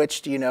 none of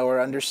which do you know or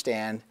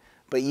understand,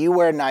 but you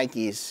wear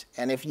Nikes,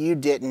 and if you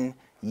didn't,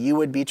 you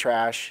would be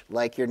trash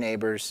like your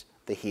neighbors,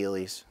 the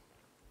Heelys.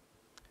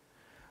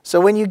 So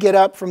when you get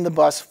up from the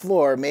bus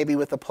floor, maybe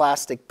with a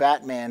plastic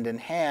Batman in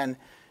hand,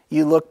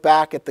 you look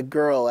back at the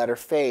girl, at her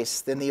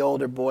face, then the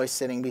older boy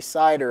sitting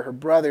beside her, her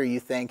brother, you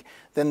think,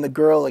 then the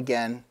girl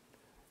again.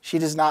 She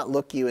does not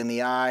look you in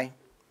the eye.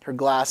 Her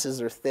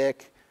glasses are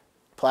thick,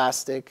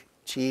 plastic,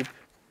 cheap.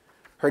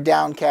 Her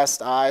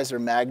downcast eyes are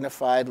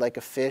magnified like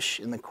a fish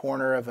in the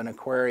corner of an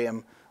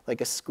aquarium,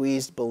 like a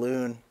squeezed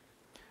balloon.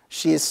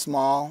 She is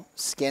small,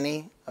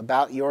 skinny,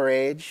 about your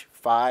age,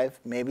 5,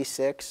 maybe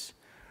 6.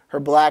 Her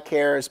black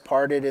hair is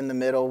parted in the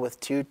middle with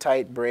 2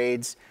 tight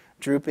braids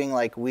drooping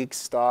like weak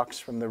stalks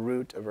from the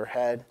root of her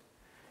head.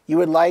 You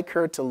would like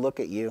her to look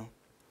at you.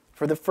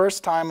 For the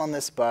first time on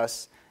this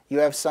bus, you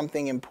have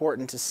something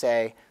important to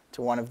say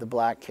to one of the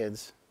black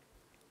kids.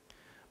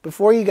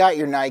 Before you got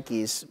your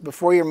Nikes,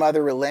 before your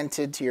mother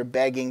relented to your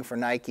begging for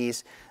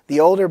Nikes,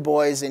 the older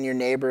boys in your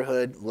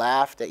neighborhood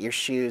laughed at your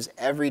shoes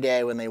every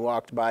day when they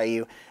walked by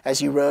you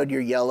as you rode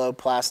your yellow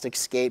plastic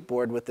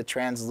skateboard with the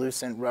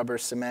translucent rubber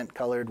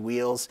cement-colored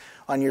wheels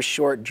on your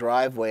short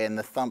driveway and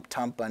the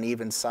thump-tump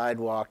uneven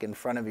sidewalk in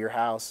front of your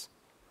house.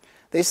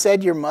 They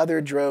said your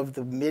mother drove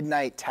the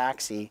midnight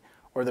taxi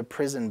or the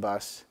prison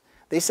bus.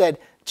 They said,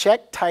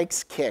 check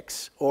Tyke's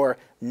kicks or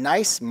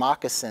nice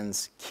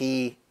moccasins,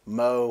 key,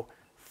 mo,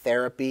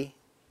 therapy,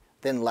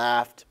 then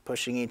laughed,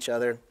 pushing each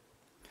other.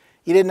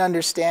 You didn't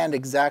understand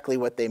exactly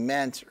what they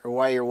meant or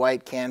why your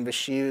white canvas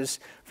shoes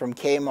from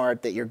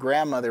Kmart that your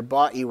grandmother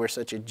bought you were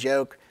such a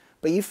joke,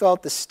 but you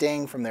felt the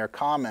sting from their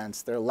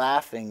comments, their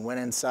laughing, went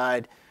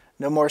inside.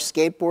 No more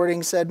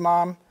skateboarding, said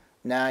Mom.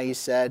 Nah, you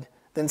said,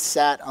 then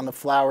sat on the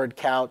flowered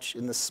couch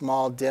in the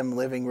small, dim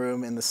living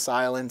room in the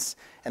silence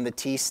and the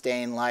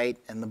tea-stained light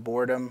and the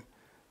boredom.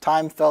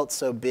 Time felt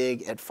so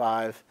big at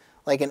 5,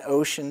 like an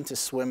ocean to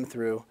swim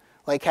through,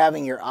 like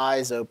having your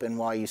eyes open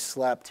while you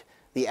slept,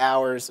 the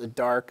hours a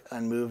dark,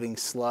 unmoving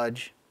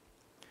sludge.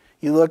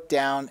 You looked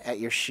down at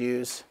your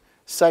shoes,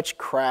 such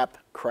crap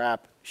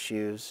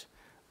shoes,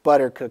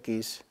 butter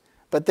cookies.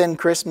 But then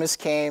Christmas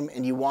came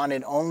and you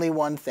wanted only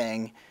one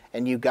thing,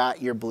 and you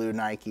got your blue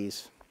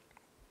Nikes.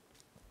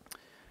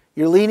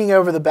 You're leaning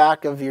over the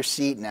back of your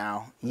seat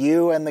now.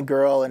 You and the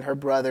girl and her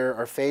brother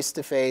are face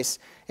to face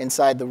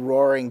inside the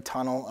roaring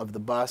tunnel of the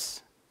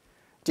bus.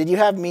 Did you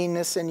have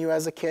meanness in you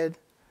as a kid?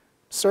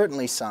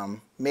 Certainly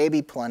some,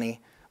 maybe plenty,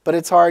 But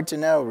it's hard to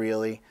know,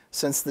 really,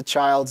 since the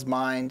child's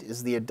mind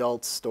is the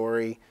adult's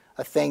story,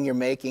 a thing you're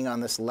making on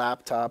this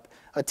laptop,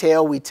 a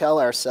tale we tell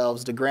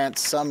ourselves to grant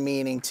some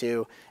meaning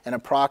to and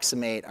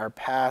approximate our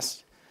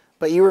past.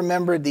 But you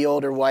remembered the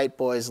older white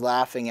boys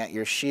laughing at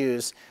your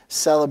shoes,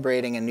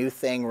 celebrating a new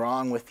thing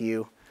wrong with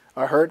you.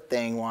 A hurt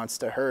thing wants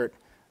to hurt,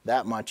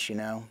 that much you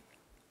know.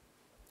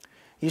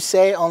 You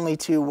say only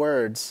 2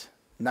 words,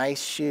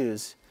 nice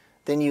shoes.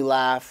 Then you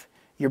laugh,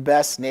 your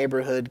best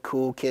neighborhood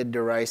cool kid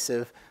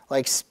derisive,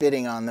 like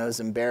spitting on those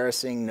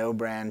embarrassing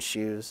no-brand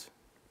shoes.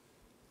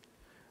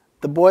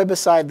 The boy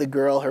beside the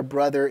girl, her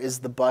brother, is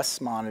the bus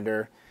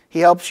monitor. He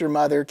helps your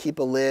mother keep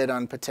a lid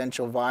on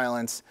potential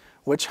violence,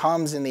 which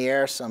hums in the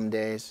air some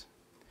days.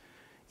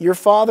 Your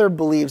father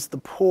believes the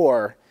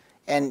poor,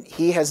 and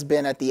he has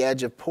been at the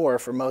edge of poor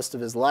for most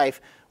of his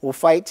life, will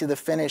fight to the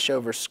finish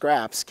over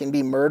scraps, can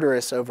be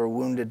murderous over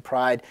wounded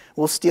pride,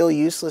 will steal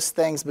useless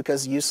things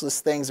because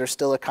useless things are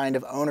still a kind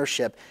of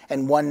ownership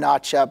and one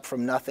notch up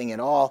from nothing at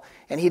all.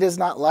 And he does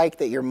not like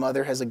that your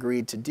mother has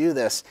agreed to do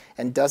this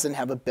and doesn't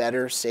have a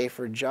better,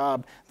 safer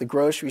job, the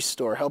grocery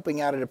store,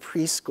 helping out at a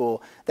preschool,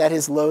 that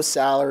his low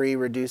salary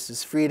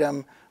reduces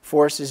freedom,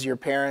 forces your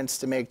parents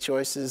to make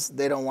choices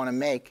they don't want to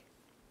make.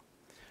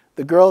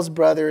 The girl's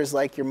brother is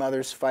like your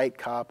mother's fight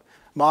cop.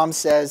 Mom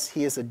says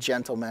he is a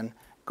gentleman,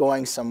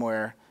 going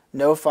somewhere.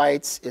 No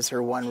fights is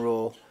her one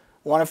rule.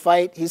 Want to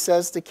fight, he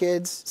says to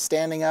kids,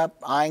 standing up,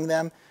 eyeing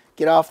them,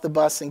 get off the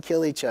bus and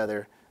kill each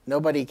other.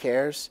 Nobody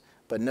cares,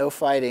 but no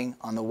fighting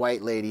on the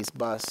white lady's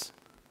bus.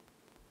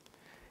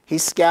 He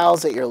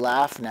scowls at your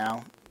laugh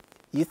now.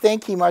 You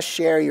think he must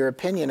share your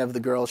opinion of the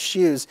girl's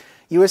shoes.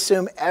 You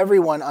assume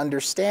everyone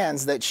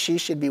understands that she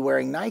should be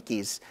wearing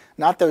Nikes,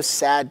 not those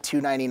sad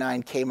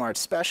 $2.99 Kmart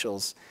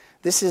specials.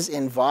 This is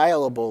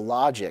inviolable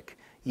logic.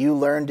 You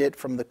learned it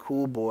from the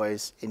cool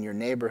boys in your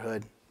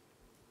neighborhood.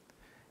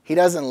 He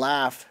doesn't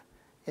laugh.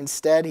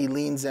 Instead, he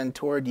leans in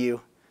toward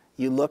you.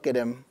 You look at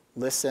him,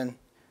 listen.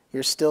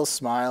 You're still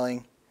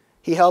smiling.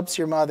 He helps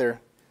your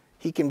mother.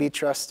 He can be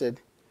trusted.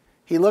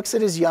 He looks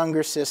at his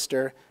younger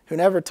sister, who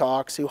never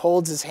talks, who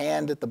holds his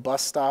hand at the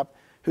bus stop,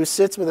 who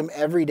sits with him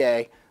every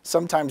day,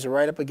 sometimes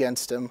right up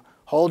against him,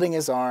 holding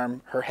his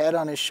arm, her head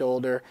on his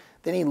shoulder.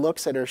 Then he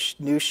looks at her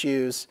new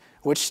shoes,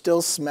 which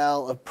still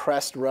smell of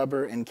pressed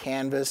rubber and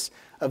canvas,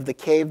 of the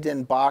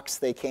caved-in box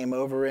they came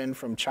over in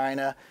from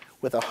China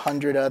with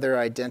 100 other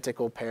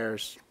identical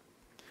pairs.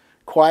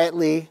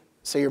 Quietly,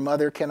 so your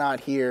mother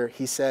cannot hear,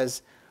 he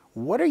says,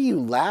 "What are you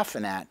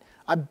laughing at?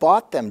 I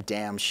bought them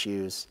damn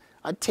shoes.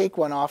 I'd take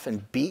one off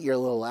and beat your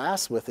little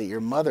ass with it. Your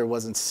mother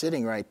wasn't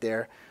sitting right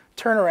there.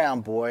 Turn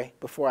around, boy,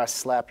 before I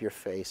slap your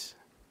face."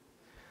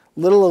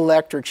 Little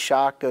electric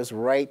shock goes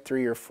right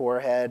through your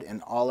forehead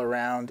and all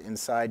around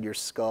inside your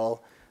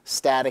skull,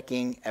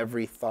 staticking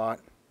every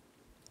thought.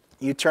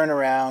 You turn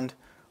around,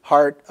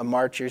 heart a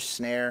marcher's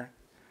snare.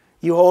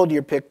 You hold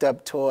your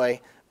picked-up toy,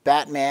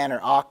 Batman or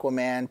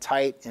Aquaman,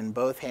 tight in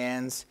both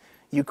hands.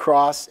 You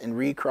cross and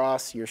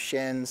recross your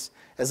shins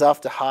as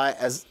if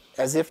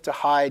to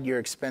hide your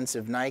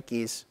expensive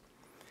Nikes.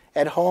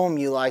 At home,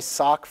 you lie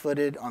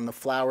sock-footed on the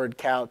flowered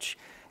couch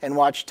and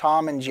watch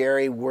Tom and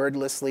Jerry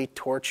wordlessly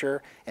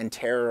torture and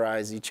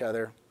terrorize each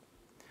other.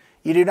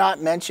 You do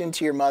not mention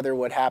to your mother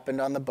what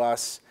happened on the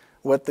bus,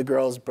 what the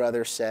girl's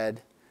brother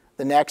said.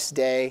 The next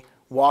day,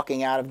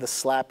 walking out of the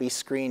slappy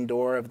screen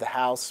door of the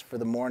house for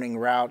the morning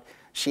route,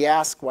 she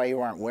asked why you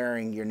aren't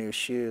wearing your new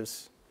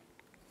shoes.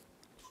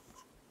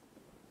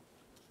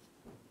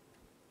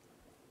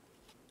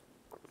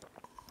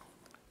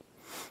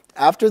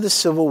 After the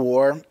Civil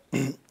War,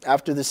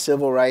 after the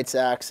Civil Rights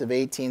Acts of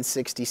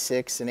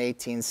 1866 and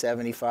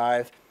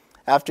 1875,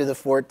 after the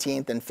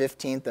 14th and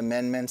 15th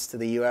Amendments to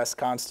the U.S.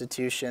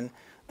 Constitution,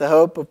 the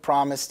hope of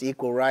promised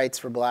equal rights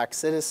for black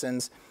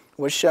citizens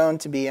was shown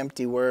to be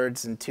empty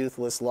words and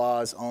toothless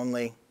laws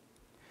only.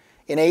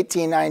 In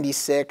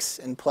 1896,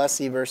 in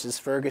Plessy versus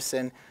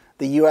Ferguson,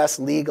 the U.S.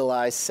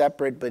 legalized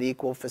separate but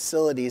equal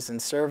facilities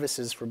and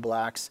services for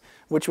blacks,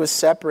 which was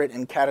separate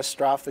and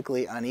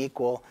catastrophically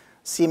unequal,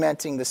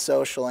 cementing the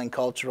social and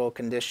cultural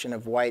condition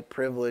of white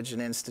privilege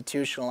and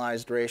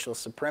institutionalized racial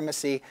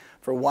supremacy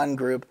for one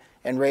group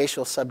and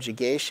racial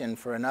subjugation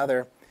for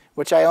another,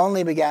 which I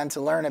only began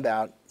to learn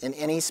about in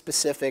any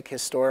specific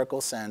historical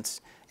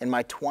sense in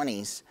my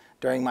 20s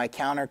during my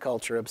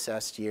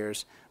counterculture-obsessed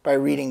years by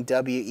reading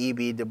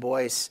W.E.B. Du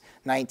Bois'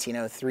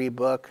 1903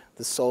 book,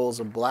 The Souls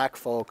of Black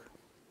Folk.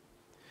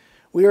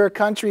 We are a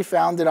country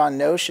founded on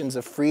notions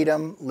of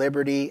freedom,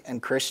 liberty,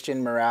 and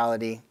Christian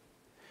morality.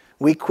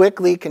 We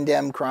quickly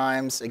condemn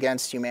crimes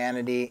against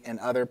humanity in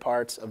other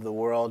parts of the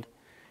world,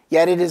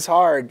 yet it is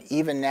hard,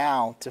 even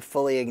now, to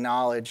fully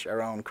acknowledge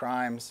our own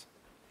crimes.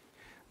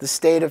 The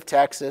state of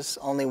Texas,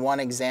 only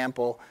one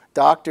example,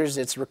 doctors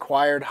its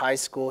required high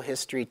school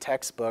history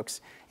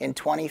textbooks in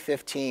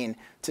 2015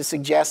 to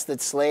suggest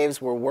that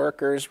slaves were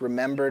workers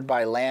remembered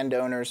by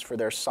landowners for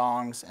their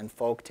songs and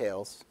folk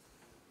tales.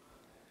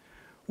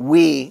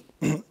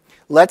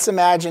 Let's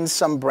imagine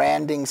some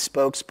branding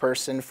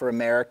spokesperson for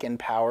American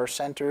power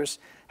centers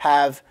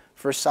have,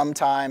 for some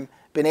time,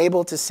 been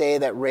able to say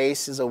that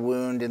race is a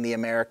wound in the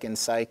American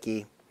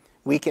psyche.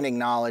 We can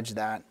acknowledge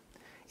that.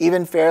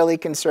 Even fairly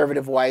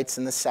conservative whites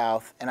in the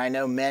South, and I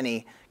know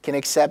many, can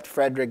accept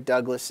Frederick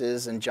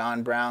Douglass's and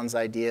John Brown's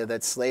idea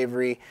that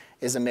slavery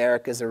is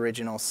America's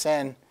original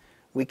sin.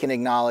 We can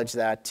acknowledge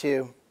that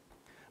too.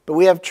 But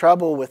we have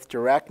trouble with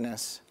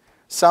directness.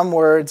 Some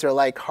words are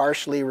like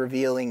harshly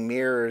revealing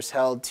mirrors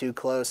held too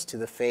close to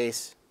the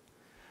face.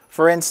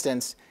 For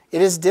instance,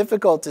 it is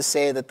difficult to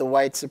say that the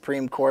white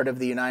Supreme Court of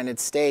the United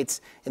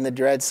States in the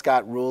Dred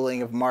Scott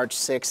ruling of March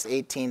 6,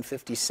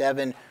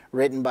 1857,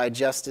 written by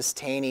Justice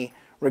Taney,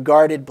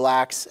 regarded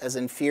blacks as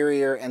an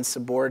inferior and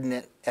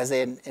subordinate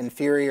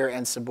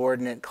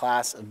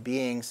class of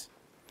beings,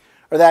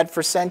 or that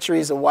for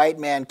centuries a white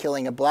man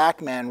killing a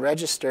black man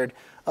registered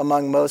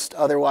among most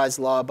otherwise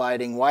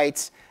law-abiding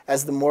whites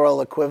as the moral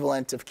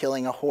equivalent of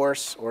killing a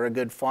horse or a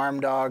good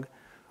farm dog,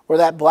 or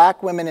that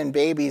black women and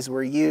babies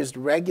were used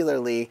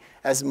regularly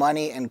as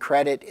money and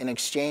credit in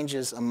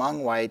exchanges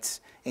among whites,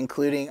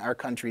 including our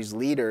country's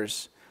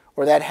leaders,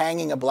 or that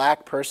hanging a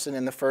black person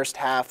in the first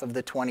half of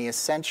the 20th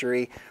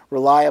century,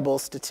 reliable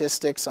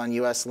statistics on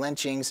U.S.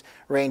 lynchings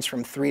range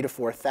from 3,000 to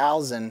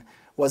 4,000,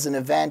 was an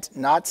event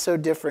not so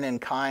different in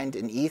kind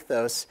and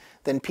ethos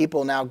than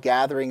people now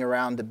gathering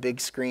around the big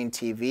screen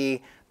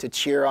TV to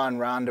cheer on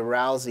Ronda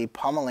Rousey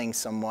pummeling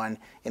someone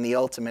in the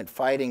Ultimate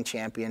Fighting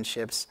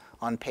Championships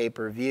on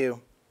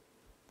pay-per-view.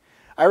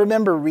 I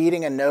remember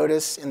reading a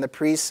notice in the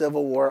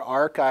pre-Civil War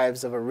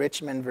archives of a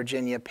Richmond,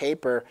 Virginia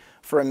paper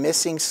for a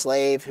missing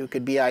slave who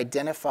could be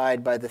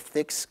identified by the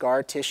thick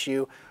scar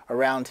tissue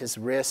around his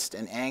wrist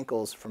and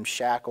ankles from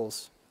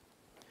shackles.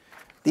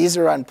 These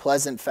are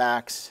unpleasant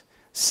facts,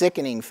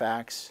 sickening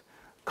facts,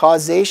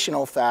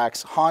 causational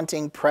facts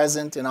haunting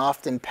present and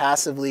often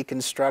passively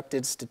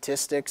constructed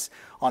statistics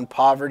on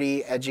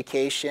poverty,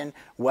 education,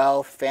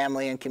 wealth,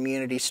 family and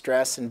community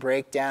stress and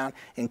breakdown,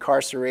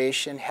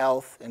 incarceration,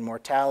 health, and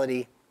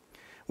mortality.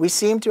 We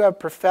seem to have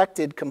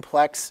perfected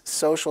complex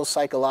social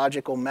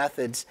psychological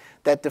methods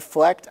that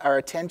deflect our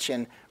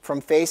attention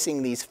from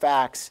facing these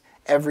facts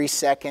every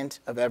second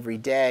of every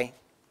day.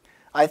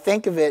 I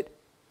think of it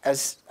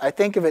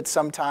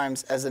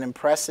sometimes as an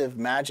impressive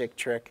magic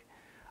trick.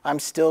 I'm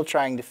still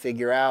trying to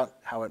figure out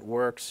how it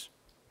works.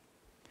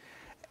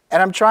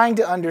 And I'm trying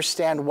to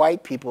understand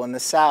white people in the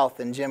South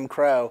and Jim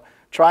Crow,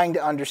 trying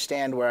to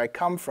understand where I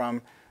come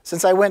from,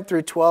 since I went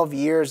through 12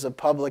 years of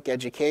public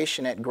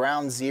education at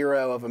ground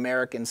zero of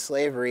American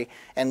slavery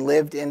and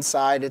lived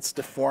inside its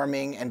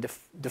deforming and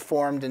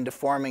deformed and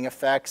deforming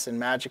effects and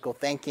magical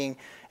thinking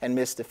and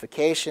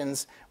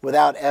mystifications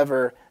without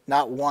ever,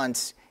 not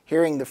once,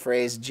 hearing the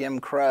phrase Jim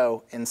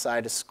Crow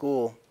inside a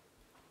school.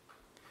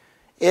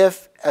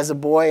 If, as a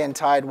boy in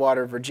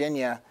Tidewater,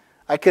 Virginia,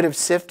 I could have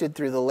sifted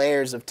through the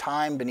layers of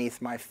time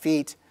beneath my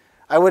feet,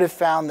 I would have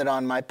found that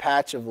on my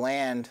patch of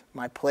land,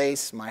 my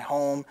place, my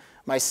home,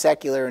 my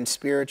secular and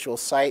spiritual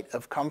site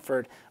of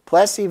comfort,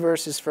 Plessy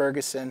versus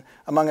Ferguson,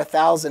 among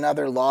 1,000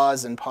 other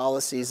laws and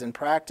policies and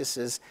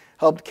practices,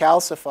 helped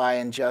calcify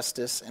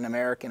injustice and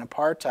American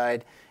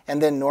apartheid, and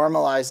then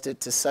normalized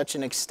it to such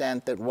an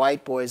extent that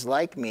white boys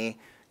like me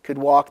could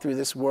walk through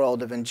this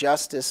world of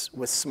injustice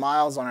with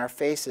smiles on our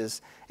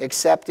faces,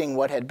 accepting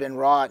what had been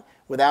wrought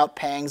without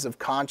pangs of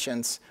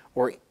conscience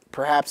or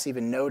perhaps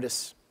even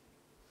notice.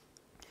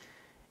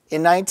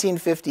 In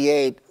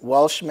 1958,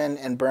 Welshman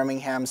and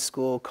Birmingham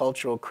School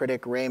cultural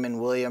critic Raymond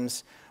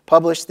Williams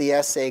published the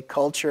essay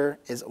 "Culture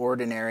is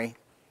Ordinary."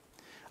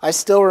 I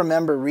still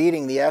remember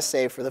reading the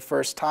essay for the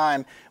first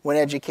time when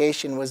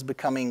education was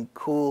becoming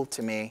cool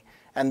to me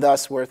and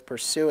thus worth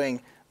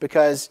pursuing,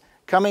 because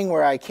coming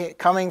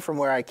from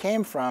where I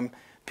came from,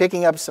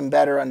 picking up some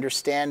better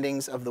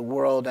understandings of the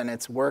world and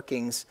its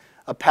workings,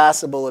 a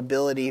passable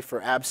ability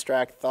for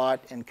abstract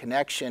thought and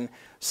connection,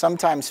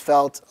 sometimes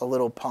felt a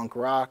little punk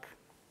rock.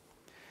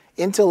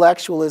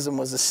 Intellectualism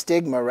was a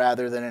stigma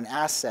rather than an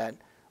asset.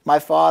 My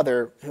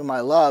father, whom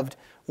I loved,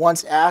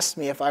 once asked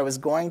me if I was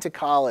going to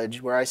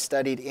college where I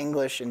studied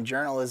English and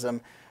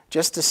journalism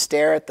just to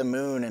stare at the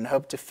moon and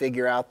hope to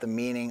figure out the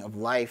meaning of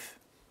life.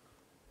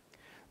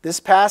 This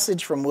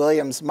passage from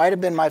Williams might have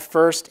been my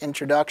first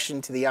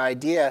introduction to the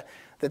idea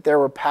that there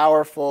were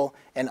powerful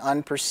and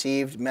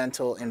unperceived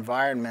mental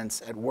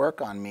environments at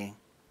work on me.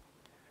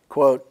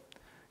 Quote,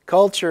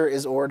 "Culture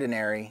is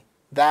ordinary.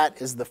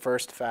 That is the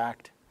first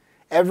fact.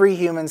 Every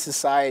human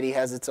society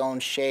has its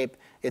own shape,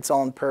 its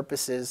own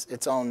purposes,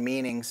 its own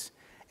meanings.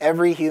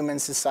 Every human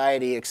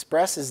society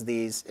expresses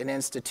these in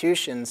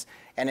institutions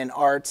and in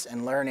arts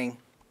and learning.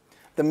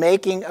 The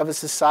making of a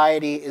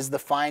society is the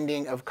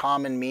finding of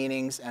common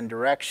meanings and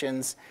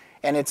directions,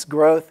 and its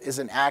growth is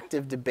an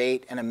active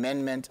debate and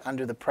amendment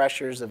under the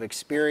pressures of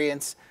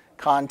experience,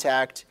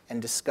 contact,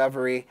 and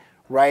discovery,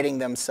 writing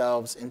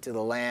themselves into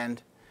the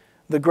land.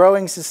 The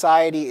growing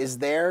society is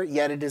there,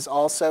 yet it is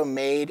also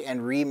made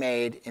and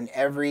remade in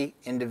every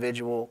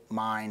individual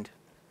mind.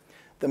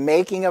 The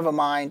making of a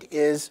mind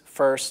is,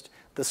 first,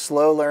 the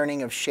slow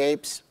learning of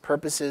shapes,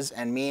 purposes,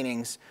 and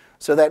meanings,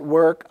 so that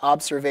work,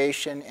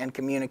 observation, and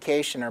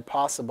communication are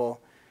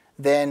possible.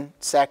 Then,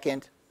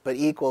 second, but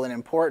equal in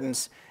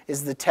importance,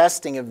 is the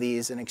testing of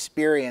these in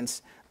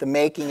experience, the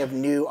making of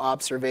new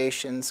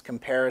observations,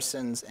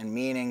 comparisons, and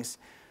meanings.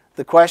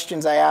 The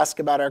questions I ask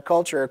about our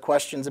culture are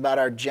questions about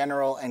our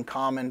general and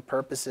common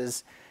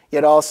purposes,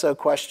 yet also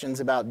questions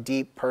about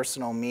deep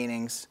personal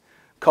meanings.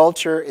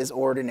 Culture is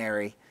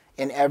ordinary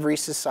in every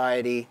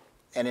society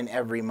and in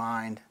every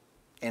mind."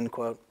 End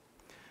quote.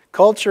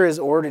 Culture is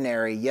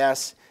ordinary,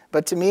 yes,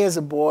 but to me as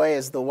a boy,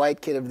 as the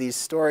white kid of these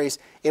stories,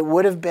 it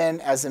would have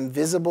been as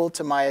invisible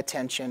to my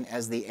attention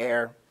as the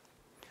air.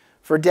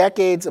 For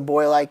decades, a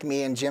boy like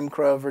me in Jim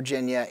Crow,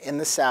 Virginia, in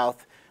the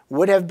South,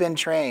 would have been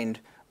trained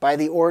by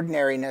the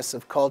ordinariness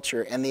of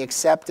culture and the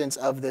acceptance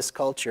of this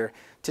culture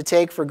to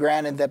take for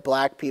granted that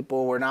black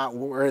people were not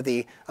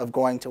worthy of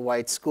going to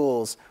white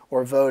schools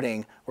or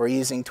voting or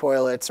using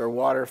toilets or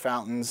water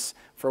fountains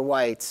for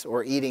whites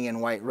or eating in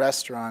white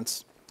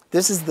restaurants.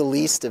 This is the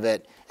least of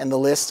it, and the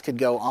list could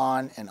go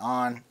on and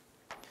on.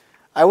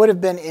 I would have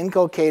been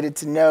inculcated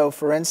to know,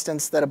 for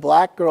instance, that a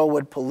black girl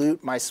would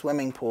pollute my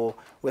swimming pool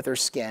with her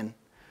skin,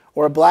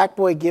 or a black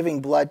boy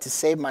giving blood to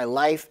save my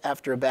life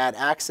after a bad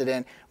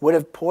accident would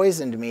have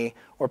poisoned me,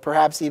 or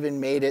perhaps even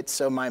made it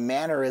so my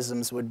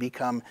mannerisms would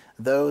become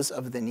those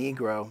of the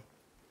Negro.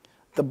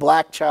 The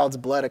black child's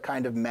blood, a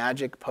kind of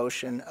magic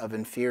potion of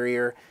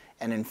inferior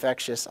and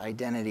infectious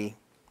identity.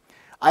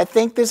 I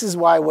think this is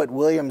why what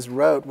Williams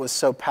wrote was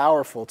so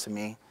powerful to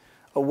me.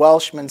 A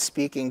Welshman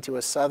speaking to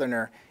a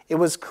Southerner, it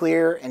was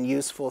clear and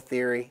useful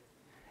theory.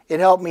 It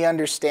helped me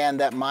understand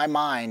that my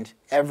mind,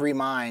 every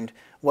mind,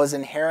 was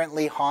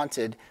inherently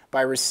haunted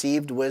by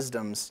received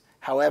wisdoms,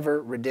 however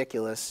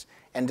ridiculous,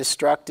 and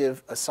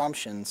destructive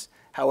assumptions,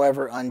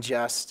 however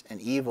unjust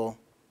and evil.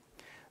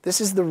 This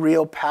is the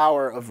real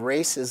power of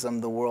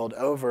racism the world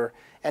over,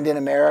 and in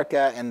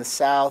America and the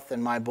South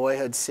and my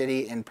boyhood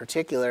city in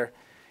particular,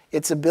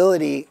 its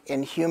ability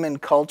in human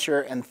culture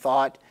and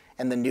thought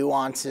and the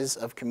nuances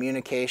of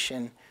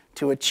communication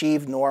to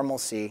achieve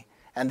normalcy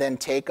and then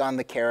take on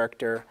the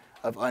character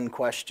of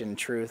unquestioned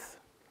truth.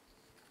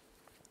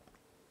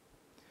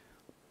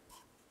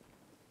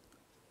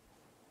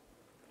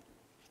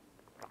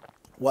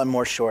 One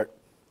more short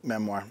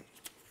memoir.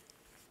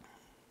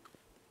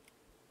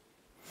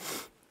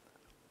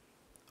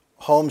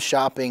 Home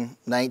shopping,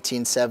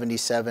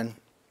 1977.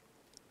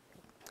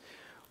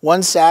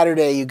 One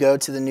Saturday, you go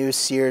to the new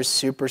Sears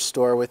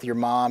Superstore with your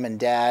mom and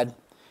dad.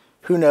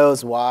 Who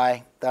knows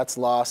why? That's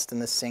lost in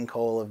the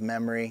sinkhole of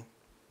memory.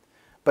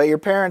 But your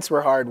parents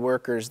were hard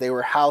workers. They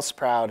were house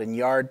proud and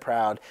yard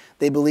proud.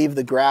 They believed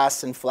the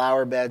grass and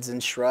flower beds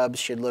and shrubs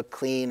should look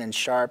clean and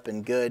sharp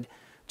and good,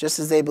 just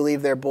as they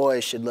believe their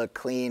boys should look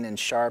clean and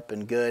sharp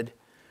and good.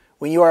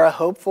 When you are a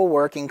hopeful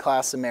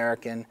working-class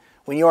American,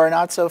 when you are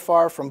not so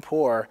far from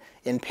poor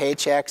in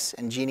paychecks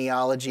and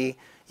genealogy,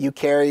 you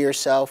carry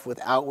yourself with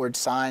outward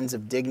signs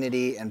of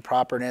dignity and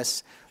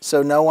properness,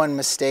 so no one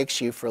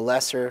mistakes you for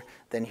lesser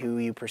than who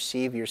you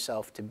perceive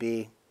yourself to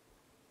be.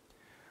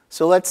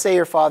 So let's say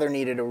your father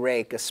needed a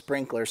rake, a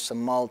sprinkler,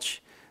 some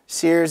mulch.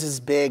 Sears is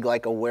big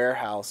like a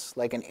warehouse,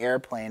 like an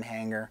airplane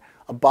hangar,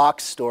 a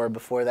box store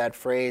before that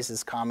phrase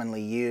is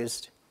commonly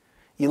used.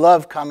 You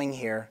love coming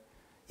here.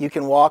 You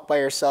can walk by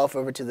yourself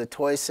over to the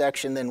toy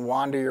section, then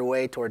wander your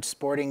way towards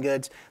sporting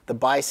goods, the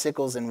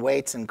bicycles and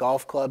weights and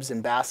golf clubs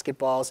and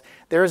basketballs.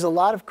 There is a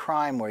lot of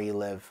crime where you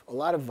live, a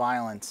lot of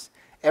violence.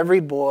 Every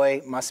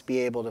boy must be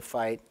able to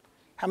fight.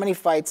 How many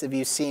fights have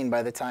you seen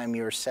by the time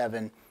you were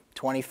 7?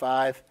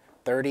 25?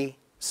 30?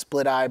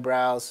 Split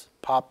eyebrows,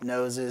 popped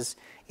noses,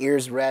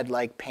 ears red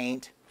like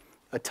paint,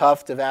 a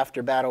tuft of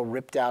after-battle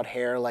ripped-out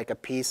hair like a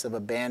piece of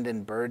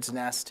abandoned bird's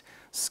nest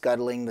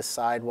scuttling the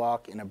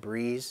sidewalk in a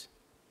breeze.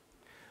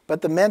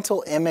 But the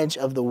mental image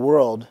of the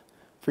world,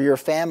 for your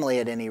family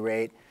at any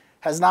rate,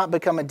 has not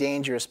become a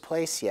dangerous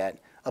place yet,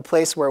 a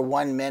place where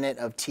 1 minute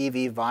of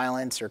TV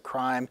violence or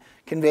crime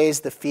conveys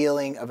the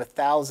feeling of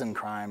 1,000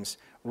 crimes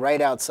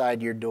right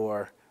outside your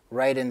door,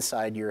 right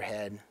inside your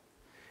head.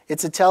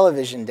 It's a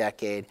television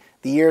decade,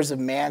 the years of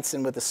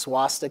Manson with a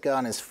swastika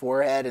on his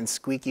forehead and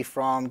Squeaky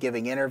Fromm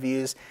giving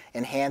interviews,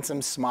 and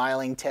handsome,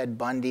 smiling Ted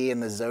Bundy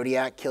and the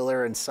Zodiac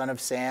Killer and Son of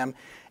Sam.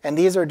 And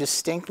these are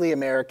distinctly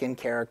American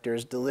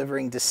characters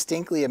delivering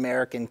distinctly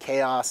American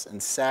chaos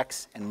and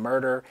sex and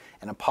murder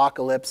and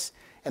apocalypse,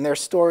 and their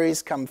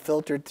stories come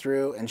filtered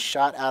through and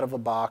shot out of a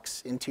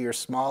box into your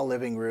small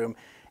living room,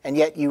 and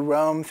yet you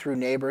roam through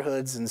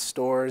neighborhoods and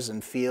stores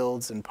and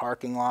fields and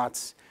parking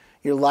lots.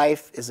 Your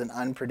life is an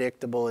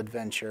unpredictable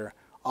adventure,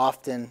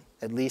 often,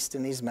 at least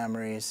in these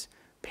memories,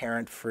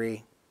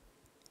 parent-free.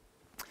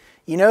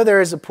 You know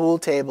there is a pool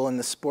table in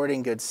the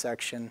sporting goods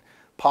section,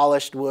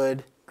 polished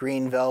wood,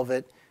 green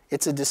velvet.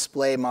 It's a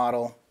display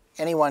model.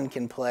 Anyone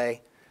can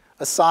play.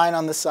 A sign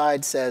on the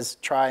side says,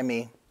 "Try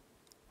me."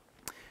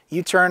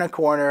 You turn a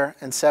corner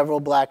and several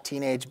black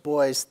teenage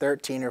boys,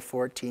 13 or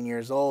 14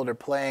 years old, are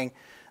playing.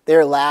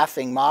 They're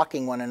laughing,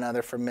 mocking one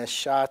another for missed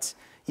shots.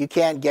 You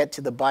can't get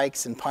to the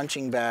bikes and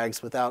punching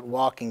bags without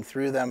walking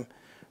through them,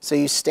 so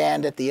you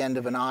stand at the end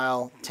of an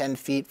aisle 10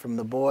 feet from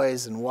the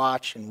boys and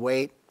watch and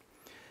wait.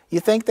 You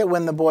think that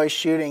when the boy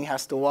shooting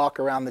has to walk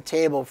around the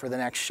table for the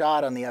next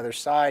shot on the other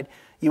side,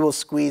 you will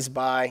squeeze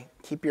by,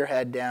 keep your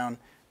head down,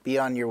 be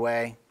on your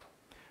way.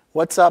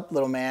 "What's up,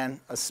 little man?"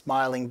 a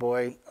smiling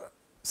boy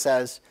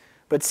says,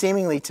 but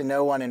seemingly to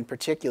no one in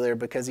particular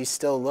because he's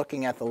still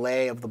looking at the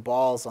lay of the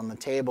balls on the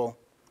table.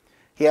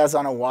 He has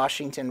on a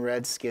Washington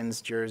Redskins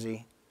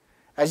jersey.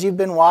 As you've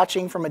been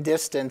watching from a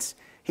distance,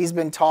 he's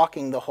been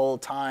talking the whole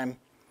time.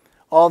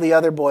 All the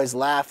other boys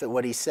laugh at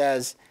what he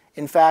says.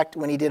 In fact,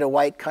 when he did a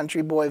white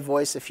country boy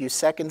voice a few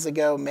seconds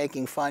ago,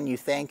 making fun, you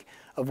think,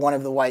 of one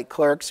of the white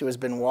clerks who has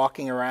been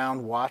walking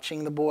around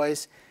watching the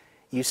boys,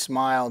 you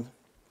smiled.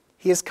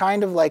 He is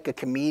kind of like a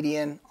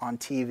comedian on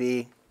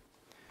TV.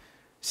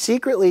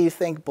 Secretly, you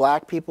think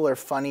black people are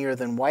funnier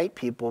than white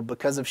people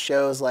because of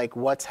shows like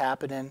What's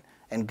Happening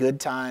and Good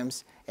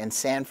Times and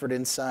Sanford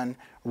and Son.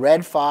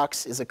 Red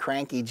Fox is a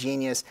cranky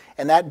genius,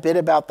 and that bit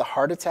about the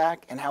heart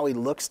attack and how he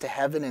looks to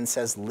heaven and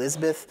says,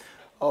 "Lisbeth,"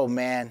 oh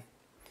man.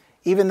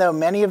 Even though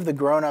many of the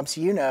grown-ups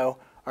you know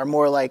are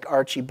more like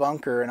Archie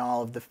Bunker in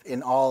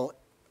All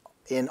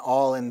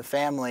in the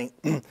Family,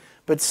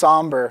 but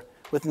somber,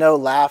 with no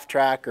laugh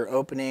track or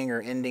opening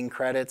or ending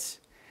credits.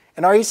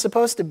 And are you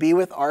supposed to be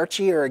with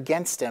Archie or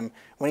against him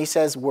when he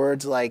says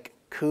words like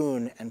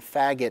coon and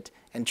faggot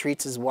and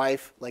treats his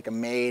wife like a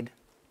maid?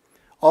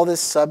 All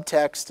this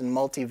subtext and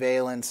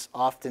multivalence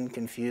often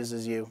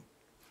confuses you.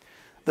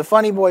 The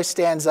funny boy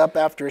stands up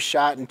after a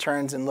shot and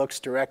turns and looks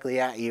directly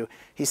at you.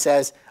 He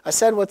says, "I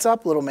said, what's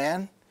up, little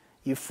man?"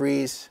 You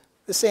freeze.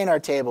 "This ain't our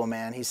table,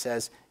 man," he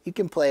says. "You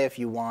can play if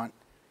you want."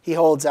 He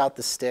holds out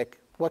the stick.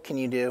 What can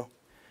you do?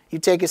 You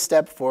take a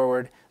step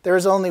forward. There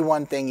is only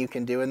one thing you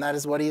can do, and that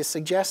is what he is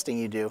suggesting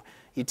you do.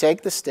 You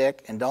take the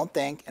stick and don't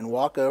think and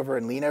walk over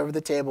and lean over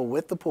the table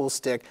with the pool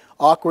stick,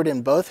 awkward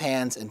in both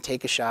hands, and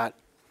take a shot.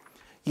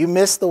 You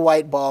miss the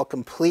white ball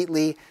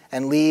completely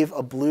and leave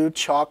a blue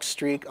chalk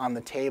streak on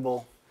the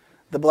table.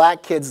 The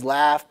black kids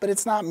laugh, but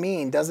it's not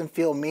mean, doesn't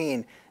feel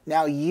mean.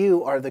 Now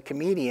you are the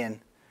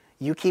comedian.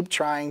 You keep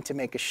trying to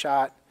make a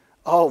shot.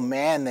 "Oh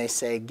man," they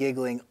say,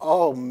 giggling.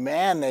 "Oh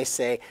man," they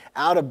say,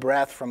 out of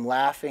breath from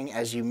laughing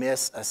as you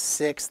miss a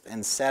 6th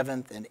and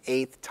 7th and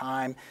 8th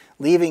time,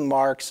 leaving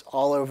marks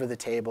all over the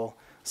table,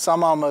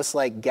 some almost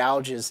like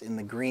gouges in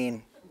the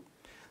green.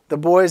 The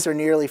boys are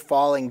nearly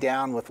falling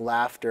down with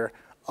laughter.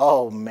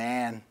 Oh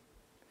man.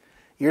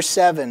 You're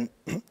 7,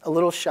 a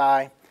little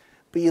shy,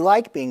 but you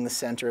like being the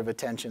center of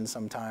attention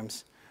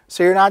sometimes.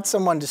 So you're not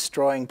someone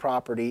destroying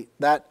property.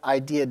 That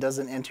idea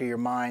doesn't enter your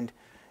mind.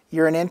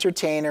 You're an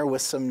entertainer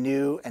with some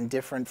new and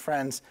different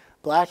friends,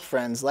 black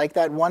friends, like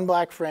that one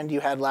black friend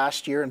you had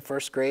last year in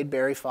 1st grade,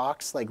 Barry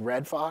Fox, like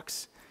Red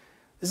Fox.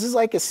 This is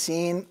like a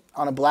scene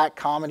on a black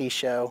comedy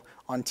show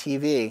on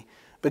TV,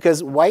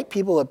 because white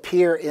people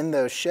appear in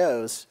those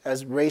shows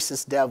as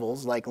racist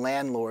devils like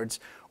landlords,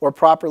 or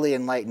properly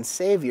enlightened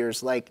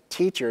saviors like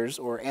teachers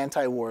or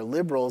anti-war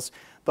liberals,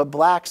 but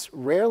blacks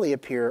rarely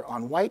appear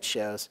on white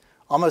shows,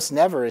 almost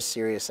never as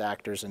serious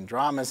actors in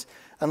dramas,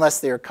 unless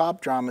they are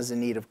cop dramas in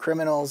need of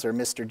criminals or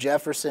Mr.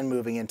 Jefferson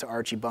moving into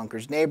Archie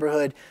Bunker's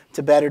neighborhood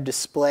to better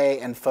display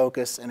and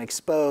focus and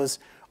expose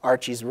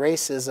Archie's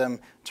racism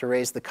to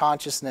raise the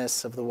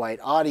consciousness of the white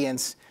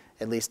audience,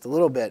 at least a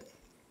little bit.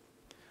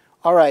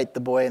 "All right," the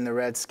boy in the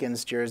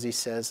Redskins jersey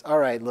says. "All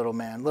right, little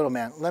man,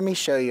 let me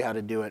show you how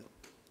to do it."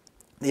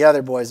 The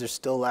other boys are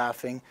still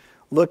laughing,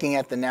 looking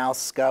at the now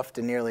scuffed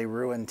and nearly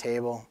ruined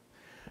table.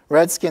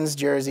 Redskins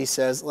jersey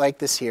says, like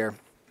this here.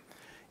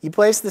 You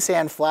place this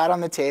hand flat on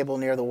the table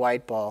near the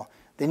white ball.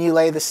 Then you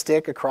lay the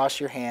stick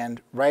across your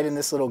hand, right in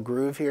this little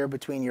groove here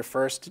between your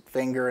first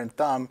finger and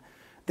thumb.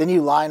 Then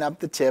you line up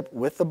the tip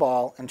with the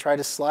ball and try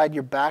to slide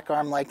your back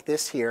arm like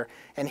this here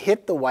and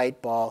hit the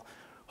white ball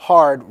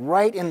hard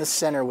right in the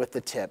center with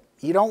the tip.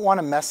 You don't want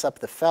to mess up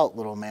the felt,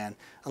 little man,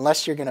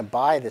 unless you're going to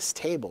buy this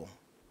table.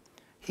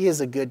 He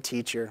is a good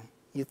teacher.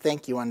 You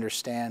think you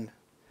understand.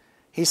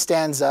 He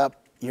stands up,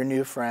 your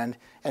new friend,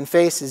 and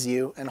faces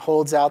you and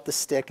holds out the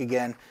stick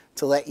again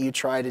to let you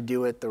try to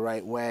do it the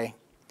right way.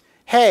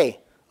 "Hey,"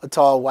 a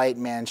tall white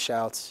man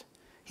shouts.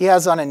 He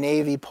has on a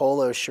navy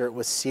polo shirt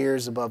with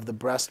Sears above the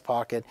breast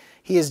pocket.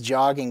 He is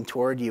jogging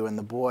toward you and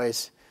the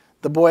boys.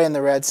 The boy in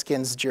the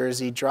Redskins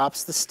jersey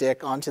drops the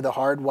stick onto the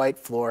hard white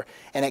floor,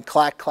 and it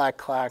clack, clack,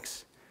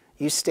 clacks.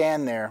 You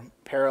stand there,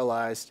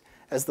 paralyzed,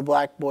 as the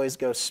black boys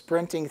go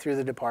sprinting through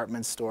the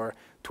department store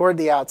toward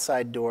the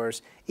outside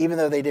doors, even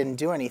though they didn't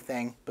do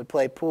anything but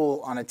play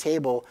pool on a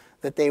table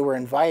that they were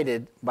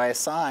invited by a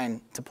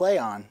sign to play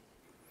on.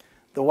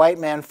 The white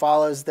man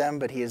follows them,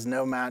 but he is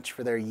no match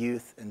for their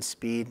youth and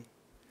speed.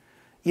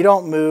 You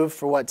don't move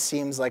for what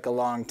seems like a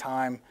long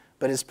time,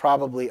 but is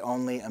probably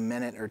only a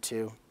minute or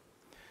two.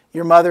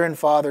 Your mother and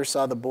father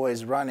saw the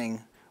boys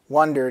running,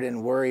 wondered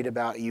and worried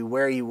about you,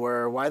 where you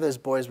were, why those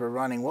boys were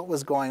running, what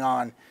was going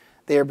on.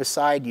 They are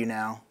beside you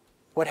now.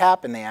 "What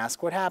happened?" they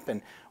ask. "What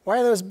happened? Why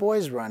are those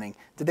boys running?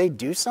 Did they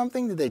do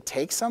something? Did they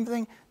take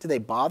something? Did they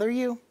bother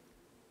you?"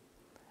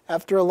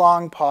 After a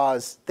long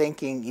pause,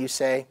 thinking, you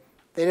say,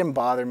 "They didn't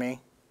bother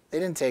me. They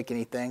didn't take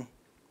anything."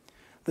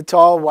 The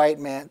tall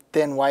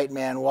thin white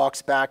man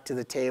walks back to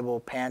the table,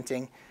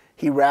 panting.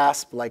 He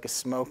rasps like a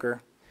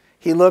smoker.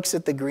 He looks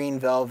at the green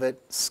velvet,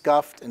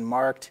 scuffed and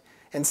marked,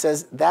 and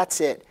says,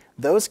 "That's it.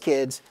 Those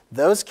kids,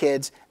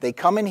 they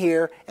come in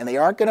here and they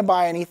aren't going to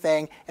buy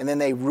anything, and then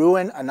they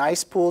ruin a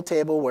nice pool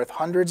table worth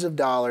hundreds of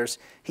dollars."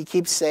 He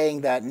keeps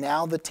saying that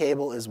now the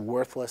table is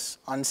worthless,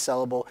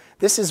 unsellable.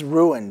 This is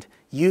ruined,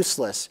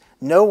 useless.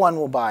 No one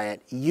will buy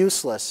it,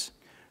 useless.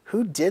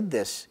 "Who did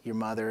this?" your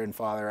mother and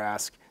father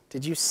ask.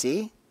 "Did you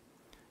see?"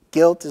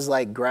 Guilt is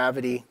like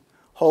gravity,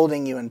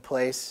 holding you in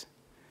place.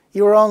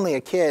 You were only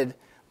a kid,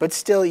 but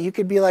still you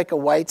could be like a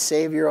white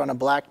savior on a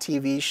black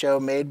TV show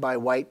made by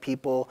white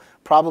people,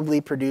 probably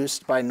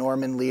produced by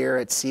Norman Lear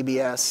at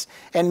CBS,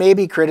 and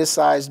maybe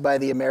criticized by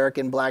the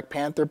American Black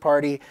Panther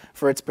Party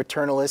for its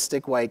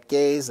paternalistic white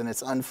gaze and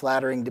its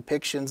unflattering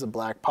depictions of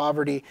black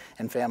poverty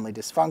and family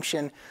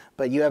dysfunction,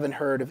 but you haven't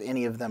heard of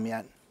any of them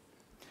yet.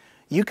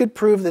 You could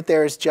prove that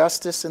there is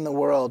justice in the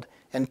world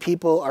and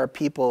people are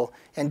people,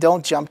 and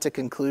don't jump to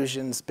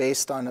conclusions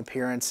based on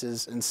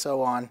appearances and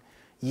so on.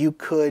 You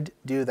could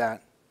do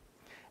that.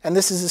 And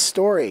this is a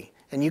story,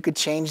 and you could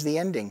change the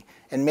ending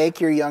and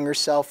make your younger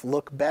self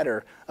look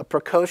better, a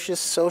precocious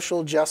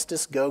social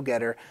justice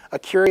go-getter, a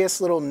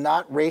curious little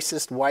not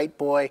racist white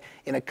boy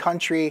in a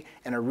country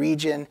and a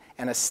region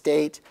and a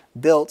state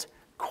built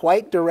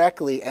quite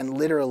directly and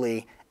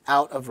literally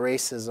out of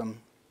racism.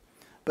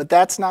 But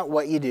that's not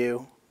what you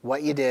do,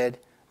 what you did,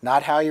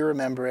 not how you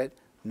remember it,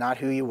 not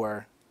who you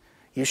were.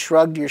 You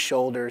shrugged your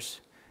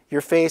shoulders.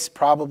 Your face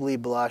probably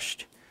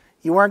blushed.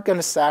 You weren't going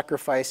to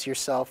sacrifice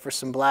yourself for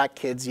some black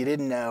kids you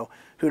didn't know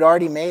who'd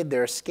already made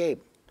their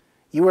escape.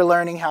 You were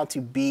learning how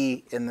to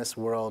be in this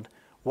world,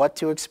 what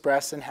to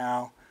express and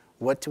how,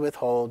 what to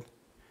withhold.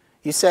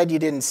 You said you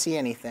didn't see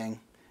anything.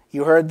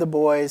 You heard the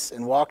boys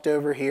and walked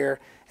over here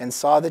and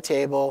saw the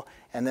table,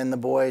 and then the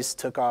boys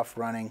took off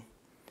running.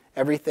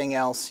 Everything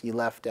else you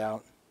left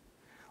out.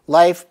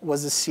 Life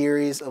was a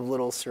series of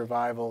little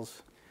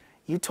survivals.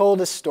 You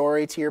told a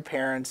story to your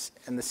parents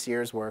and the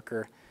Sears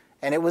worker,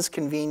 and it was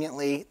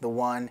conveniently the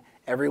one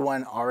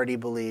everyone already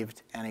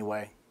believed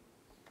anyway.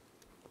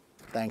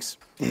 Thanks.